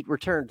weeks. He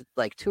returned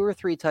 2 or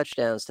 3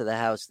 touchdowns to the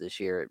house this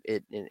year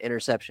in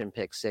interception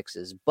pick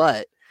sixes,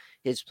 but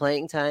his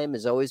playing time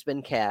has always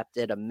been capped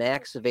at a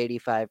max of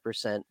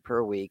 85%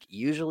 per week,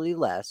 usually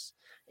less.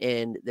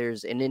 And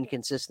there's an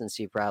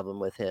inconsistency problem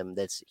with him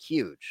that's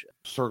huge.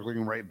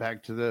 Circling right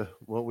back to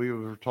what we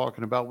were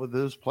talking about with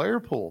this player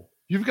pool.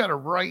 You've got a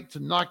right to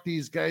knock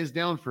these guys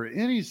down for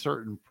any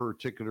certain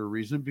particular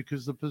reason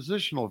because the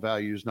positional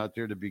value is not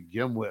there to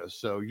begin with.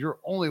 So you're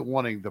only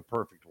wanting the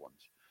perfect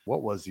ones.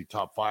 What was he,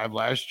 top 5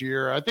 last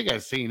year? I think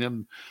I've seen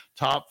him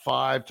top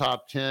 5,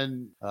 top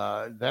 10.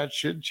 That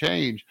should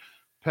change.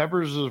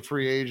 Peppers is a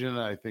free agent.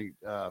 I think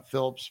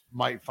Phillips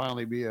might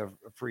finally be a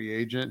free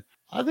agent.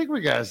 I think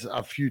we got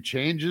a few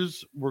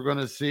changes we're going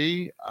to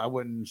see. I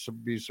wouldn't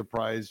be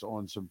surprised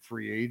on some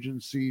free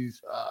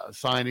agencies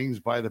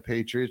signings by the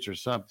Patriots or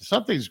something.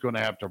 Something's going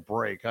to have to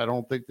break. I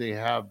don't think they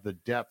have the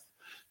depth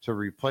to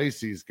replace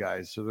these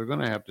guys, so they're going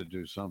to have to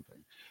do something.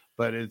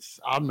 But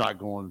I'm not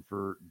going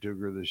for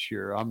Duggar this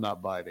year. I'm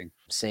not biting.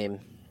 Same.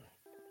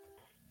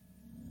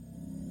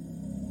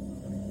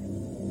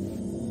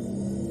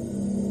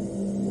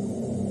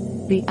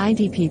 The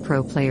IDP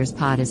Pro Players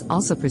Pod is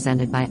also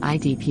presented by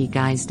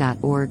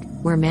IDPGuys.org,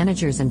 where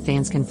managers and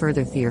fans can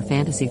further their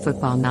fantasy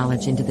football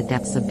knowledge into the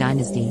depths of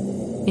Dynasty,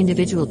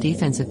 individual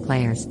defensive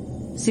players,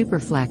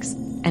 Superflex,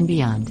 and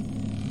beyond.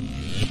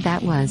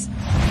 That was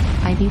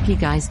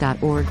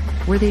IDPGuys.org,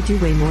 where they do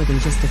way more than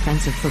just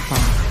defensive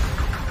football.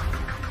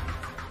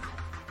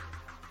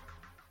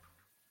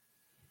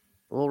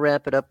 We'll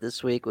wrap it up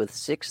this week with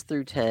 6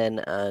 through 10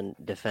 on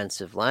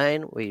defensive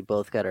line. We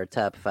both got our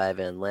top 5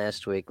 in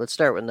last week. Let's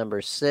start with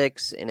number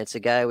 6, and it's a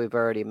guy we've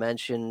already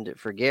mentioned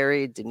for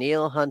Gary,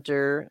 Danielle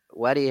Hunter.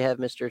 Why do you have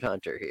Mr.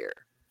 Hunter here?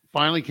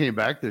 Finally came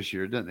back this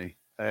year, didn't he?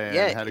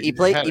 And he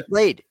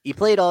played. He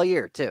played all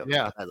year too.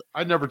 Yeah,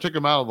 I never took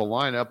him out of the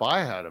lineup.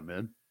 I had him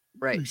in,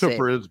 right, except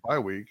for his bye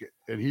week,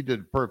 and he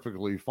did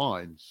perfectly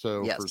fine.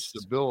 So yes. For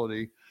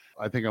stability,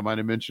 I think I might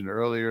have mentioned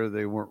earlier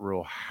they weren't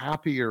real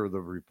happy, or the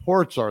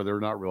reports are they're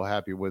not real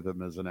happy with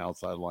him as an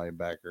outside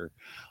linebacker.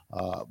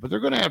 But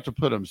they're going to have to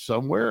put him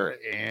somewhere,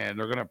 and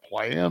they're going to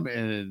play him,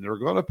 and they're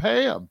going to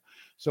pay him.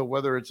 So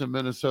whether it's in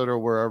Minnesota or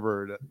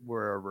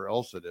wherever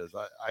else it is,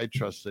 I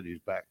trust that he's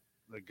back.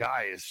 The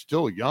guy is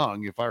still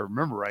young. If I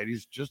remember right,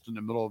 he's just in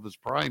the middle of his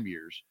prime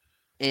years.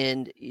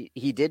 And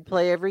he did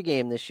play every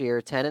game this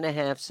year,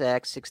 10.5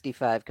 sacks,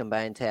 65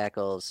 combined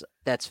tackles.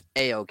 That's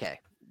A-okay.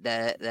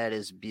 That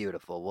is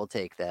beautiful. We'll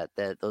take that.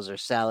 Those are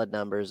solid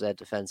numbers at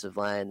defensive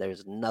line.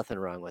 There's nothing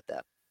wrong with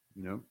that.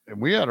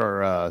 And we had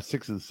our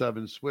 6 and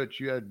 7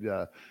 switch. You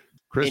had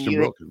Christian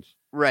Wilkins.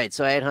 Right.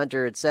 So I had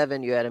Hunter at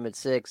 7. You had him at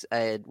 6. I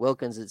had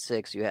Wilkins at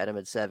 6. You had him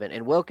at 7.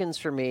 And Wilkins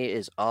for me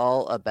is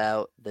all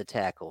about the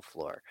tackle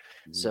floor.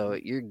 Mm-hmm. So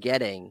you're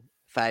getting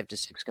 5 to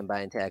 6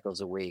 combined tackles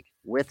a week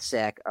with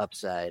sack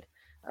upside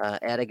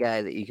at a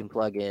guy that you can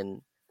plug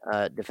in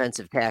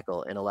defensive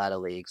tackle in a lot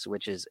of leagues,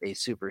 which is a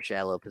super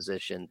shallow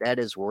position. That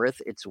is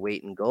worth its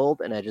weight in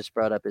gold. And I just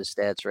brought up his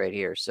stats right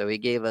here. So he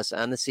gave us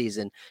on the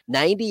season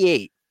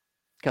 98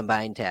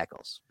 combined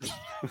tackles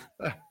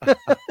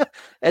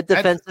at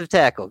defensive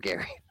tackle,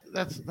 Gary.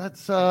 That's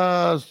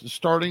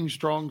starting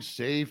strong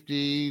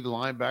safety,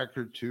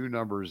 linebacker 2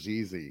 numbers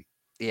easy.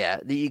 Yeah,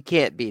 you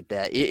can't beat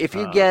that. If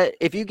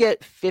you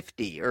get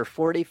 50 or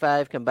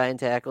 45 combined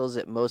tackles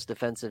at most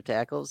defensive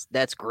tackles,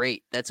 that's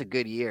great. That's a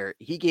good year.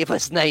 He gave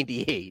us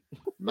 98.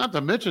 Not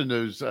to mention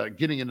those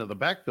getting into the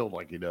backfield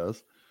like he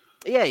does.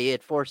 Yeah, he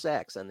had 4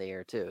 sacks on the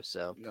year too.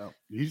 So yeah,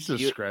 he's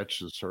just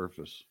scratched the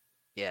surface.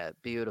 Yeah,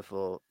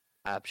 beautiful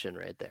option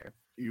right there.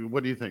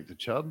 What do you think? The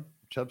Chubb?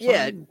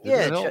 Yeah.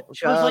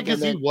 Chubb, I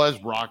guess he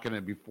was rocking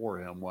it before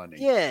him, wasn't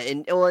he? Yeah,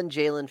 and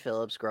Jalen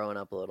Phillips growing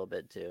up a little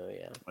bit too.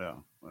 Yeah.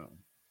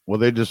 Well,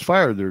 they just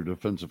fired their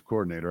defensive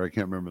coordinator. I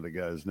can't remember the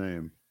guy's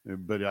name,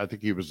 but I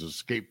think he was a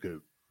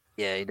scapegoat.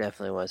 Yeah, he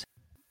definitely was.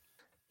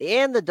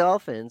 And the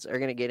Dolphins are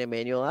going to get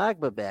Emmanuel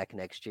Ogbah back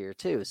next year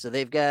too. So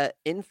they've got,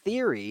 in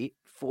theory,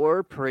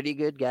 4 pretty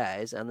good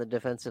guys on the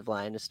defensive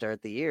line to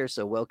start the year.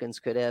 So Wilkins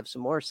could have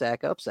some more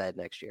sack upside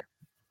next year.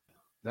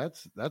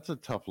 That's a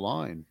tough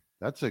line.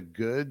 That's a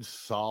good,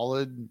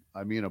 solid,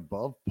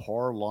 above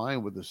par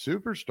line with a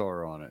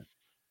superstar on it.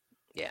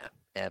 Yeah,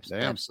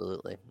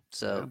 absolutely.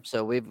 So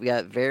we've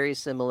got very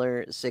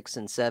similar 6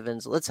 and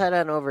 7s. Let's head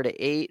on over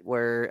to 8,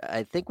 where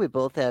I think we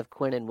both have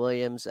Quinnen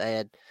Williams. I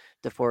had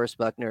DeForest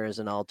Buckner as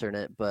an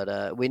alternate,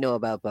 but we know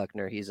about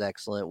Buckner. He's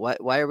excellent.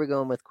 Why are we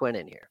going with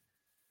Quinnen here?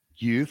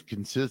 Youth,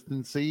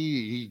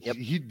 consistency.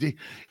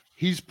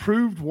 He's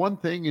proved one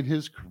thing in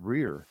his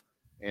career,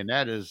 and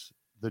that is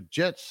the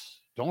Jets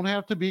don't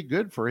have to be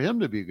good for him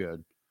to be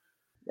good.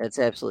 That's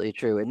absolutely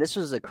true. And this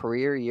was a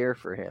career year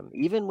for him.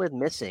 Even with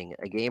missing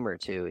a game or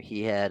two,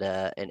 he had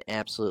an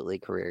absolutely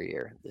career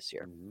year this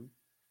year. Mm-hmm.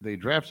 They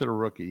drafted a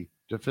rookie,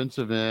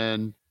 defensive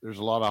end. There's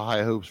a lot of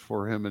high hopes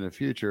for him in the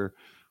future.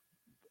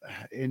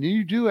 And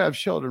you do have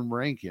Sheldon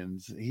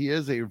Rankins. He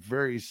is a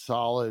very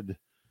solid,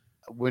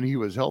 when he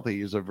was healthy,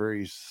 he's a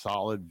very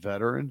solid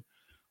veteran.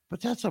 But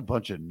that's a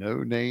bunch of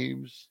no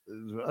names,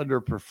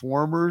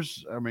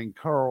 underperformers.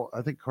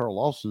 I think Carl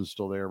Lawson's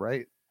still there,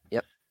 right?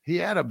 Yep. He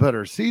had a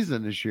better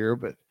season this year,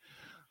 but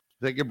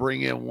they could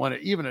bring in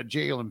even a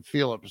Jalen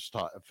Phillips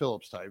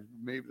type.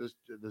 Maybe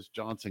this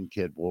Johnson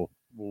kid will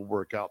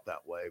work out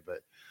that way.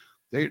 But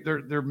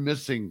they're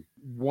missing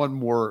one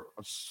more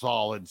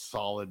solid,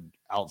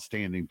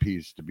 outstanding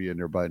piece to be in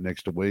there by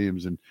next to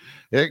Williams, and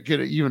it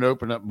could even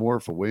open up more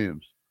for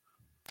Williams.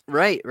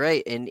 Right.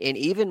 And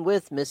even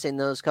with missing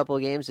those couple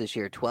of games this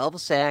year, 12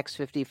 sacks,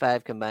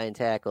 55 combined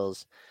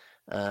tackles,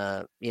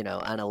 on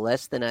a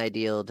less than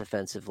ideal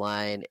defensive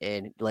line.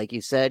 And like you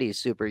said, he's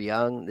super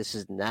young. This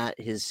is not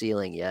his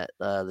ceiling yet.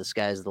 The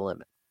sky's the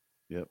limit.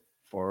 Yep.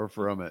 Far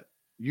from it.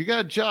 You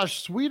got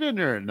Josh Sweet in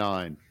there at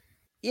 9.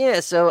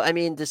 Yeah, so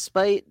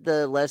despite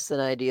the less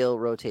than ideal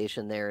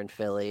rotation there in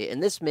Philly,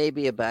 and this may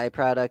be a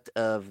byproduct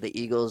of the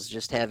Eagles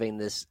just having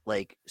this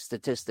like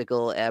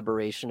statistical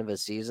aberration of a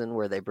season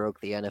where they broke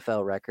the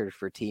NFL record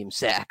for team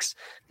sacks.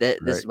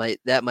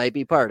 That might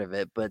be part of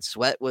it, but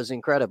Sweat was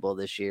incredible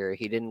this year.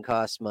 He didn't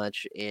cost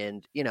much,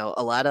 and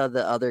a lot of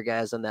the other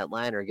guys on that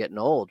line are getting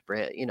old.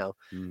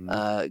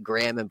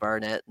 Graham and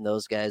Barnett and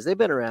those guys, they've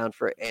been around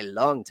for a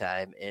long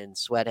time, and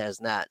Sweat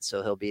has not,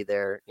 so he'll be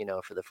there,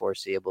 for the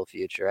foreseeable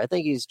future. I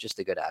think he's just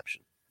a good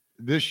option.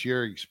 This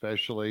year,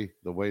 especially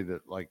the way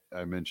that, like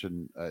I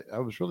mentioned, I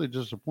was really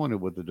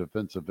disappointed with the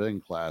defensive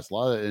end class. A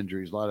lot of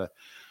injuries, a lot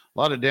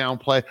of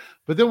downplay.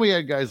 But then we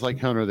had guys like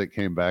Hunter that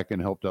came back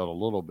and helped out a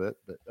little bit.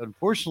 But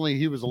unfortunately,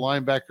 he was a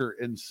linebacker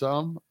in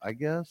some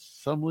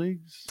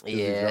leagues.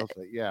 Yeah.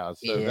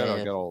 So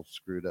that got all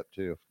screwed up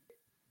too.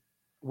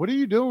 What are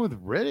you doing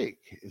with Riddick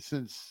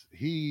since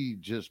he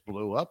just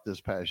blew up this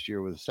past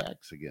year with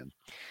sacks again?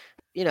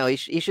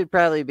 He should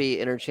probably be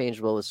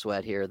interchangeable with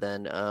Sweat here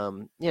then,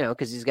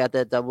 because he's got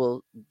that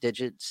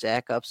double-digit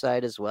sack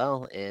upside as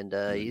well, and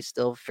he's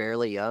still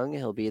fairly young.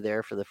 He'll be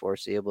there for the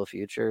foreseeable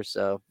future,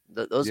 so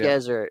those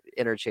guys are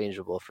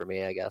interchangeable for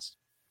me, I guess.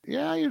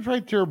 Yeah, he's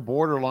right there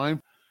borderline.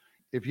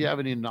 If you have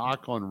any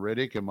knock on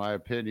Riddick, in my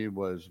opinion,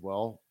 was,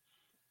 well,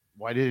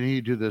 why didn't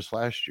he do this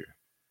last year?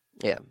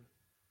 Yeah.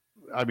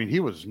 He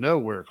was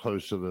nowhere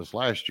close to this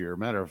last year.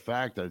 Matter of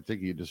fact, I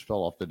think he just fell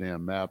off the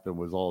damn map and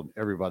was on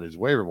everybody's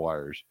waiver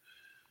wires.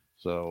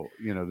 So,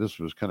 this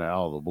was kind of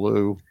out of the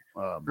blue.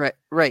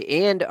 Right.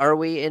 And are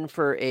we in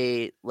for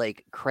a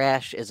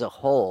crash as a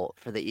whole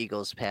for the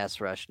Eagles pass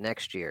rush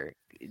next year?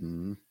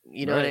 Mm-hmm.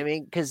 You know what I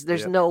mean? Because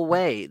there's no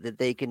way that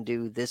they can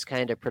do this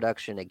kind of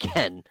production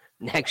again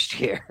next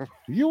year.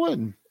 You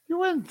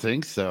wouldn't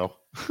think so.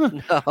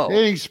 No.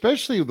 And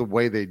especially the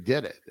way they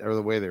did it or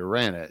the way they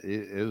ran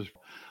it.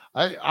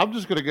 I'm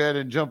just going to go ahead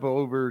and jump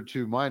over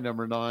to my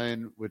number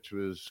 9, which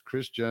was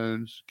Chris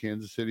Jones,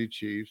 Kansas City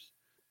Chiefs.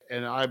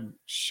 And I'm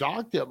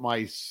shocked at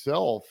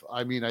myself.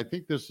 I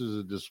think this is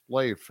a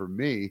display for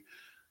me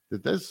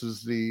that this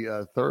is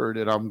the third,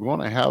 and I'm going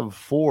to have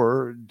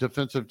 4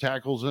 defensive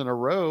tackles in a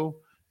row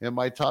in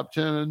my top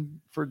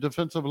 10 for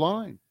defensive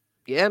line.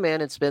 Yeah, man,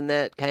 it's been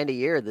that kind of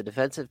year. The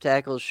defensive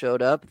tackles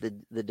showed up,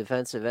 the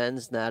defensive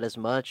ends not as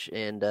much.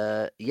 And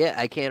yeah,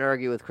 I can't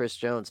argue with Chris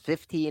Jones.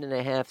 15 and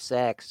a half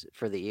sacks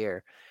for the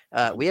year.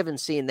 We haven't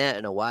seen that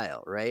in a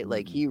while, right?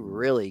 Like he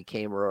really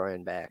came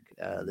roaring back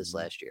this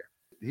last year.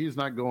 He's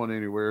not going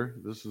anywhere.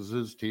 This is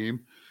his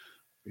team.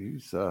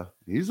 He's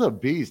a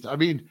beast. I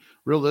mean,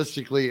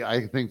 realistically,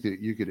 I think that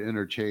you could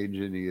interchange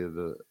any of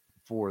the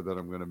four that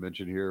I'm going to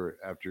mention here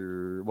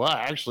after. Well,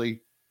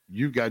 actually,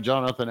 you've got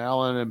Jonathan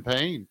Allen and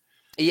Payne.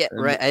 Yeah,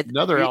 and right.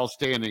 Another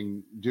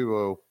outstanding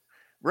duo.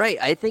 Right.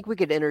 I think we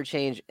could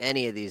interchange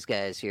any of these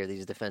guys here,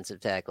 these defensive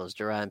tackles.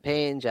 Deron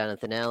Payne,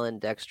 Jonathan Allen,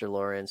 Dexter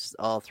Lawrence,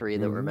 all three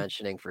that we're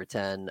mentioning for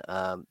 10.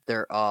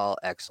 They're all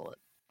excellent.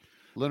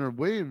 Leonard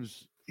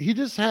Williams, he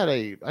just had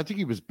I think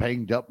he was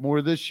banged up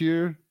more this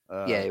year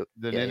than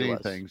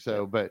anything.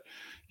 So, but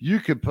you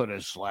could put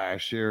a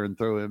slash here and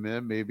throw him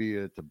in maybe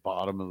at the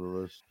bottom of the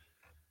list.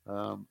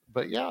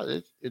 But yeah,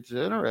 it's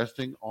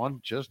interesting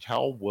on just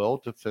how well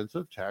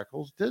defensive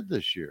tackles did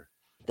this year.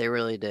 They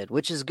really did,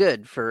 which is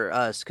good for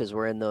us because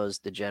we're in those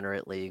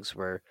degenerate leagues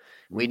where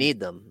we need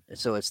them.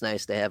 So it's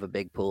nice to have a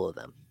big pool of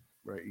them.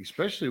 Right,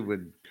 especially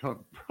when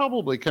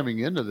probably coming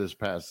into this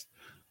past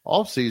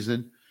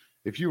offseason,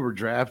 if you were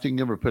drafting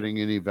him or putting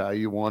any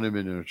value on him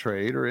in a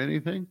trade or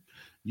anything,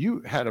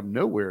 you had him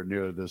nowhere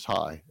near this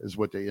high as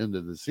what they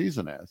ended the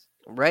season as.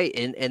 Right.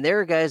 And there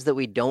are guys that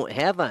we don't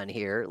have on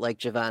here, like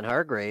Javon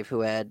Hargrave,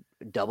 who had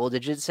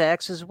double-digit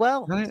sacks as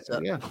well. Right.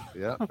 So.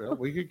 Yeah. Well,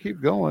 we could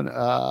keep going.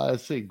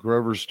 Let's see.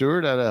 Grover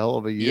Stewart had a hell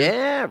of a year.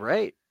 Yeah,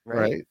 right.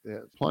 Yeah,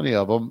 plenty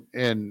of them.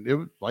 And it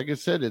was, like I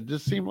said, it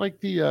just seemed like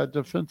the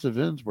defensive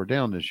ends were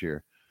down this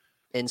year.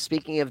 And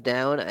speaking of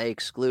down, I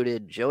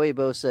excluded Joey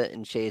Bosa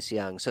and Chase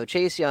Young. So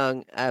Chase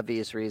Young,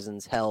 obvious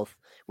reasons, health.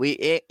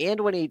 And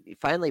when he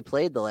finally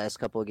played the last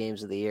couple of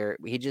games of the year,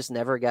 he just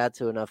never got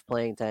to enough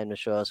playing time to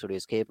show us what he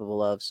was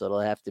capable of. So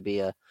it'll have to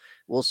be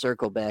we'll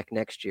circle back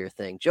next year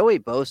thing. Joey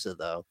Bosa,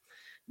 though,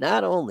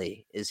 not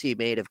only is he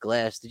made of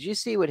glass, did you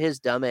see what his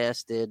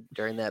dumbass did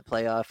during that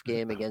playoff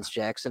game against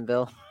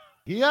Jacksonville?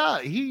 Yeah,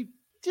 he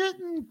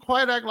didn't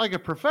quite act like a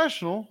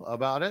professional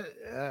about it.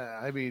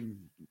 I mean,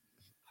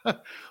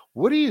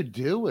 what do you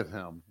do with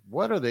him?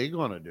 What are they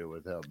going to do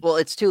with him? Well,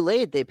 it's too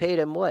late. They paid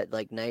him what,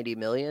 like $90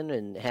 million,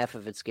 and half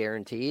of it's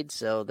guaranteed,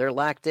 so they're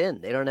locked in.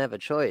 They don't have a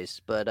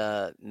choice. But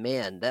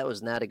man, that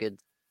was not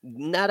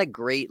a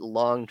great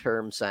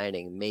long-term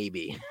signing.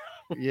 Maybe.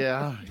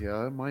 yeah,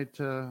 it might.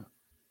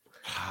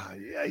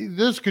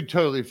 This could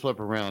totally flip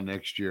around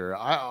next year.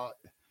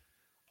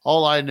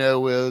 All I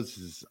know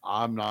is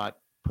I'm not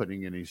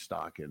putting any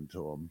stock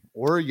into him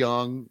or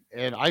Young,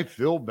 and I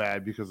feel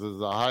bad because as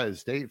a Ohio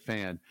State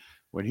fan,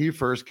 when he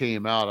first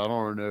came out, I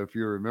don't know if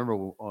you remember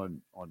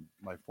on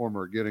my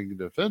former Getting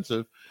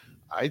Defensive,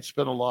 I'd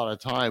spent a lot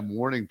of time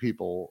warning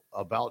people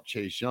about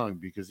Chase Young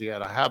because he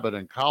had a habit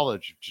in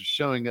college of just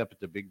showing up at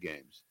the big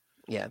games.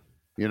 Yeah.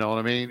 You know what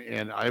I mean?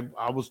 And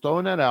I was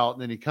throwing that out,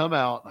 and then he come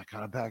out, and I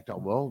kind of backed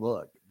out. Well,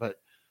 look, but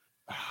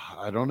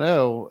I don't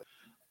know.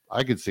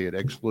 I could see it.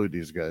 Exclude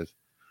these guys.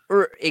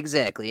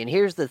 Exactly. And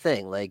here's the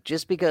thing, like,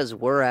 just because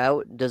we're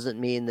out doesn't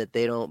mean that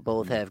they don't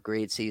both have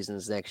great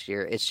seasons next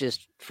year. It's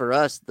just for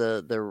us,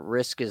 the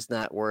risk is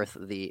not worth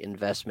the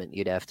investment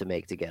you'd have to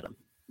make to get them.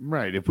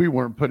 Right. If we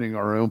weren't putting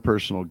our own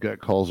personal gut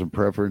calls and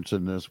preference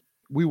in this,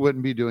 we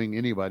wouldn't be doing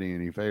anybody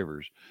any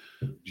favors.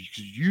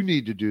 You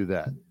need to do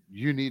that.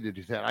 You need to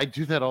do that. I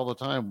do that all the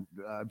time.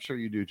 I'm sure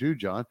you do too,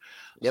 John.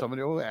 Yep.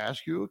 Somebody will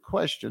ask you a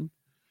question.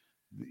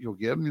 You'll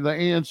give them the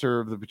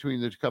answer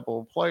between the couple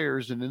of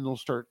players, and then they'll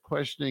start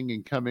questioning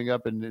and coming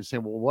up and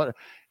saying, well, what?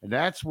 And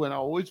that's when I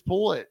always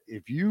pull it.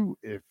 If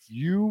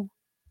you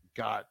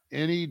got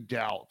any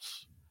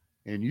doubts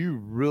and you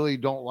really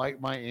don't like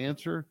my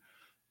answer,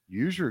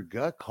 use your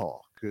gut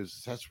call,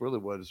 because that's really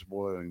what it's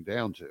boiling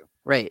down to.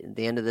 Right. At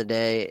the end of the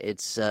day,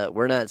 it's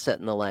we're not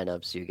setting the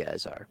lineups. You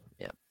guys are.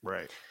 Yeah.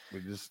 Right.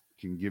 We just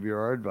can give you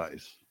our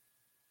advice.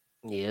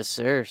 Yes,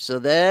 sir. So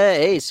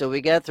so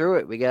we got through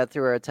it. We got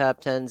through our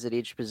top 10s at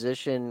each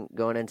position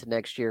going into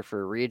next year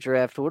for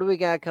redraft. What do we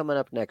got coming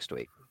up next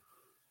week?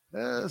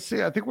 I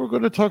think we're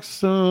going to talk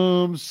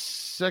some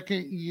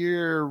second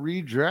year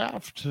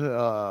redraft.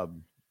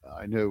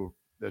 I know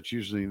that's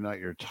usually not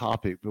your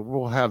topic, but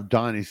we'll have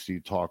Dynasty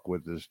talk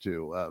with this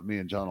too. Me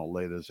and John will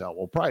lay this out.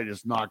 We'll probably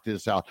just knock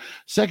this out.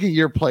 Second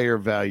year player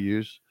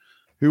values.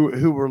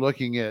 Who we're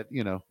looking at,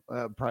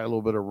 probably a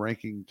little bit of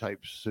ranking type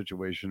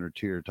situation or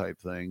tier type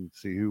thing.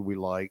 See who we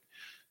like,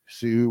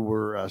 see who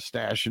we're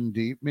stashing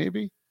deep,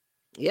 maybe.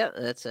 Yeah,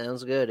 that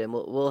sounds good. And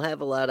we'll have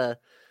a lot of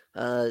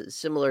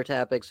similar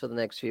topics for the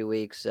next few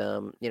weeks.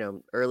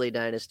 Early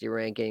dynasty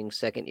rankings,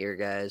 second year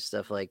guys,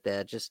 stuff like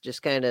that.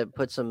 Just kind of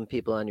put some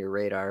people on your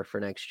radar for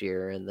next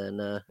year, and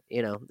then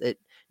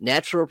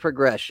natural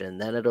progression.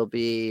 Then it'll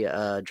be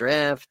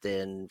draft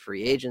and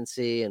free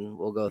agency, and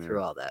we'll go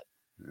through all that.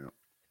 Yeah.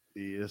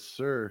 Yes,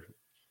 sir.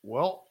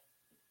 Well,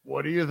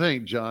 what do you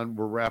think, John?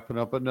 We're wrapping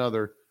up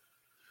another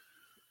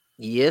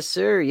Yes,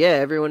 sir. Yeah,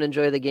 everyone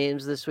enjoy the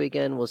games this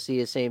weekend. We'll see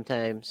you same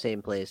time,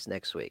 same place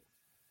next week.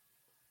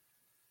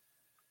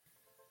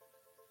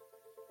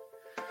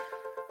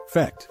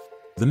 Fact.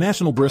 The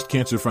National Breast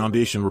Cancer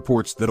Foundation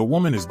reports that a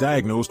woman is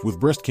diagnosed with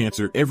breast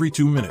cancer every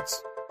 2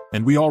 minutes.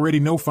 And we already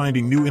know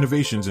finding new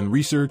innovations in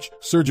research,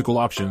 surgical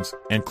options,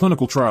 and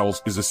clinical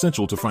trials is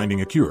essential to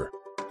finding a cure.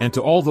 And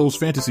to all those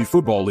fantasy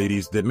football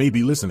ladies that may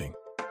be listening,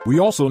 we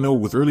also know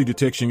with early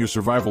detection your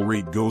survival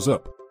rate goes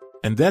up.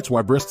 And that's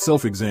why breast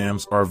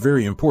self-exams are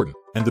very important,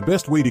 and the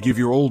best way to give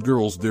your old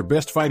girls their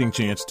best fighting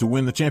chance to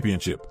win the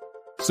championship.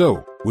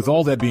 So, with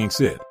all that being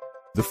said,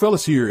 the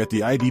fellas here at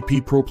the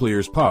IDP Pro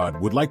Players Pod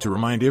would like to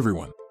remind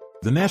everyone,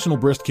 the National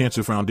Breast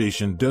Cancer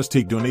Foundation does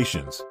take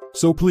donations,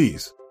 so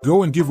please,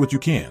 go and give what you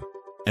can.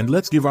 And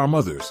let's give our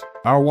mothers,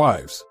 our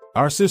wives,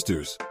 our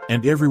sisters,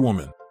 and every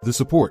woman, the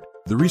support,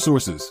 the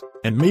resources,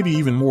 and maybe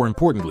even more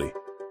importantly,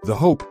 the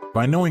hope,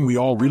 by knowing we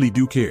all really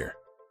do care.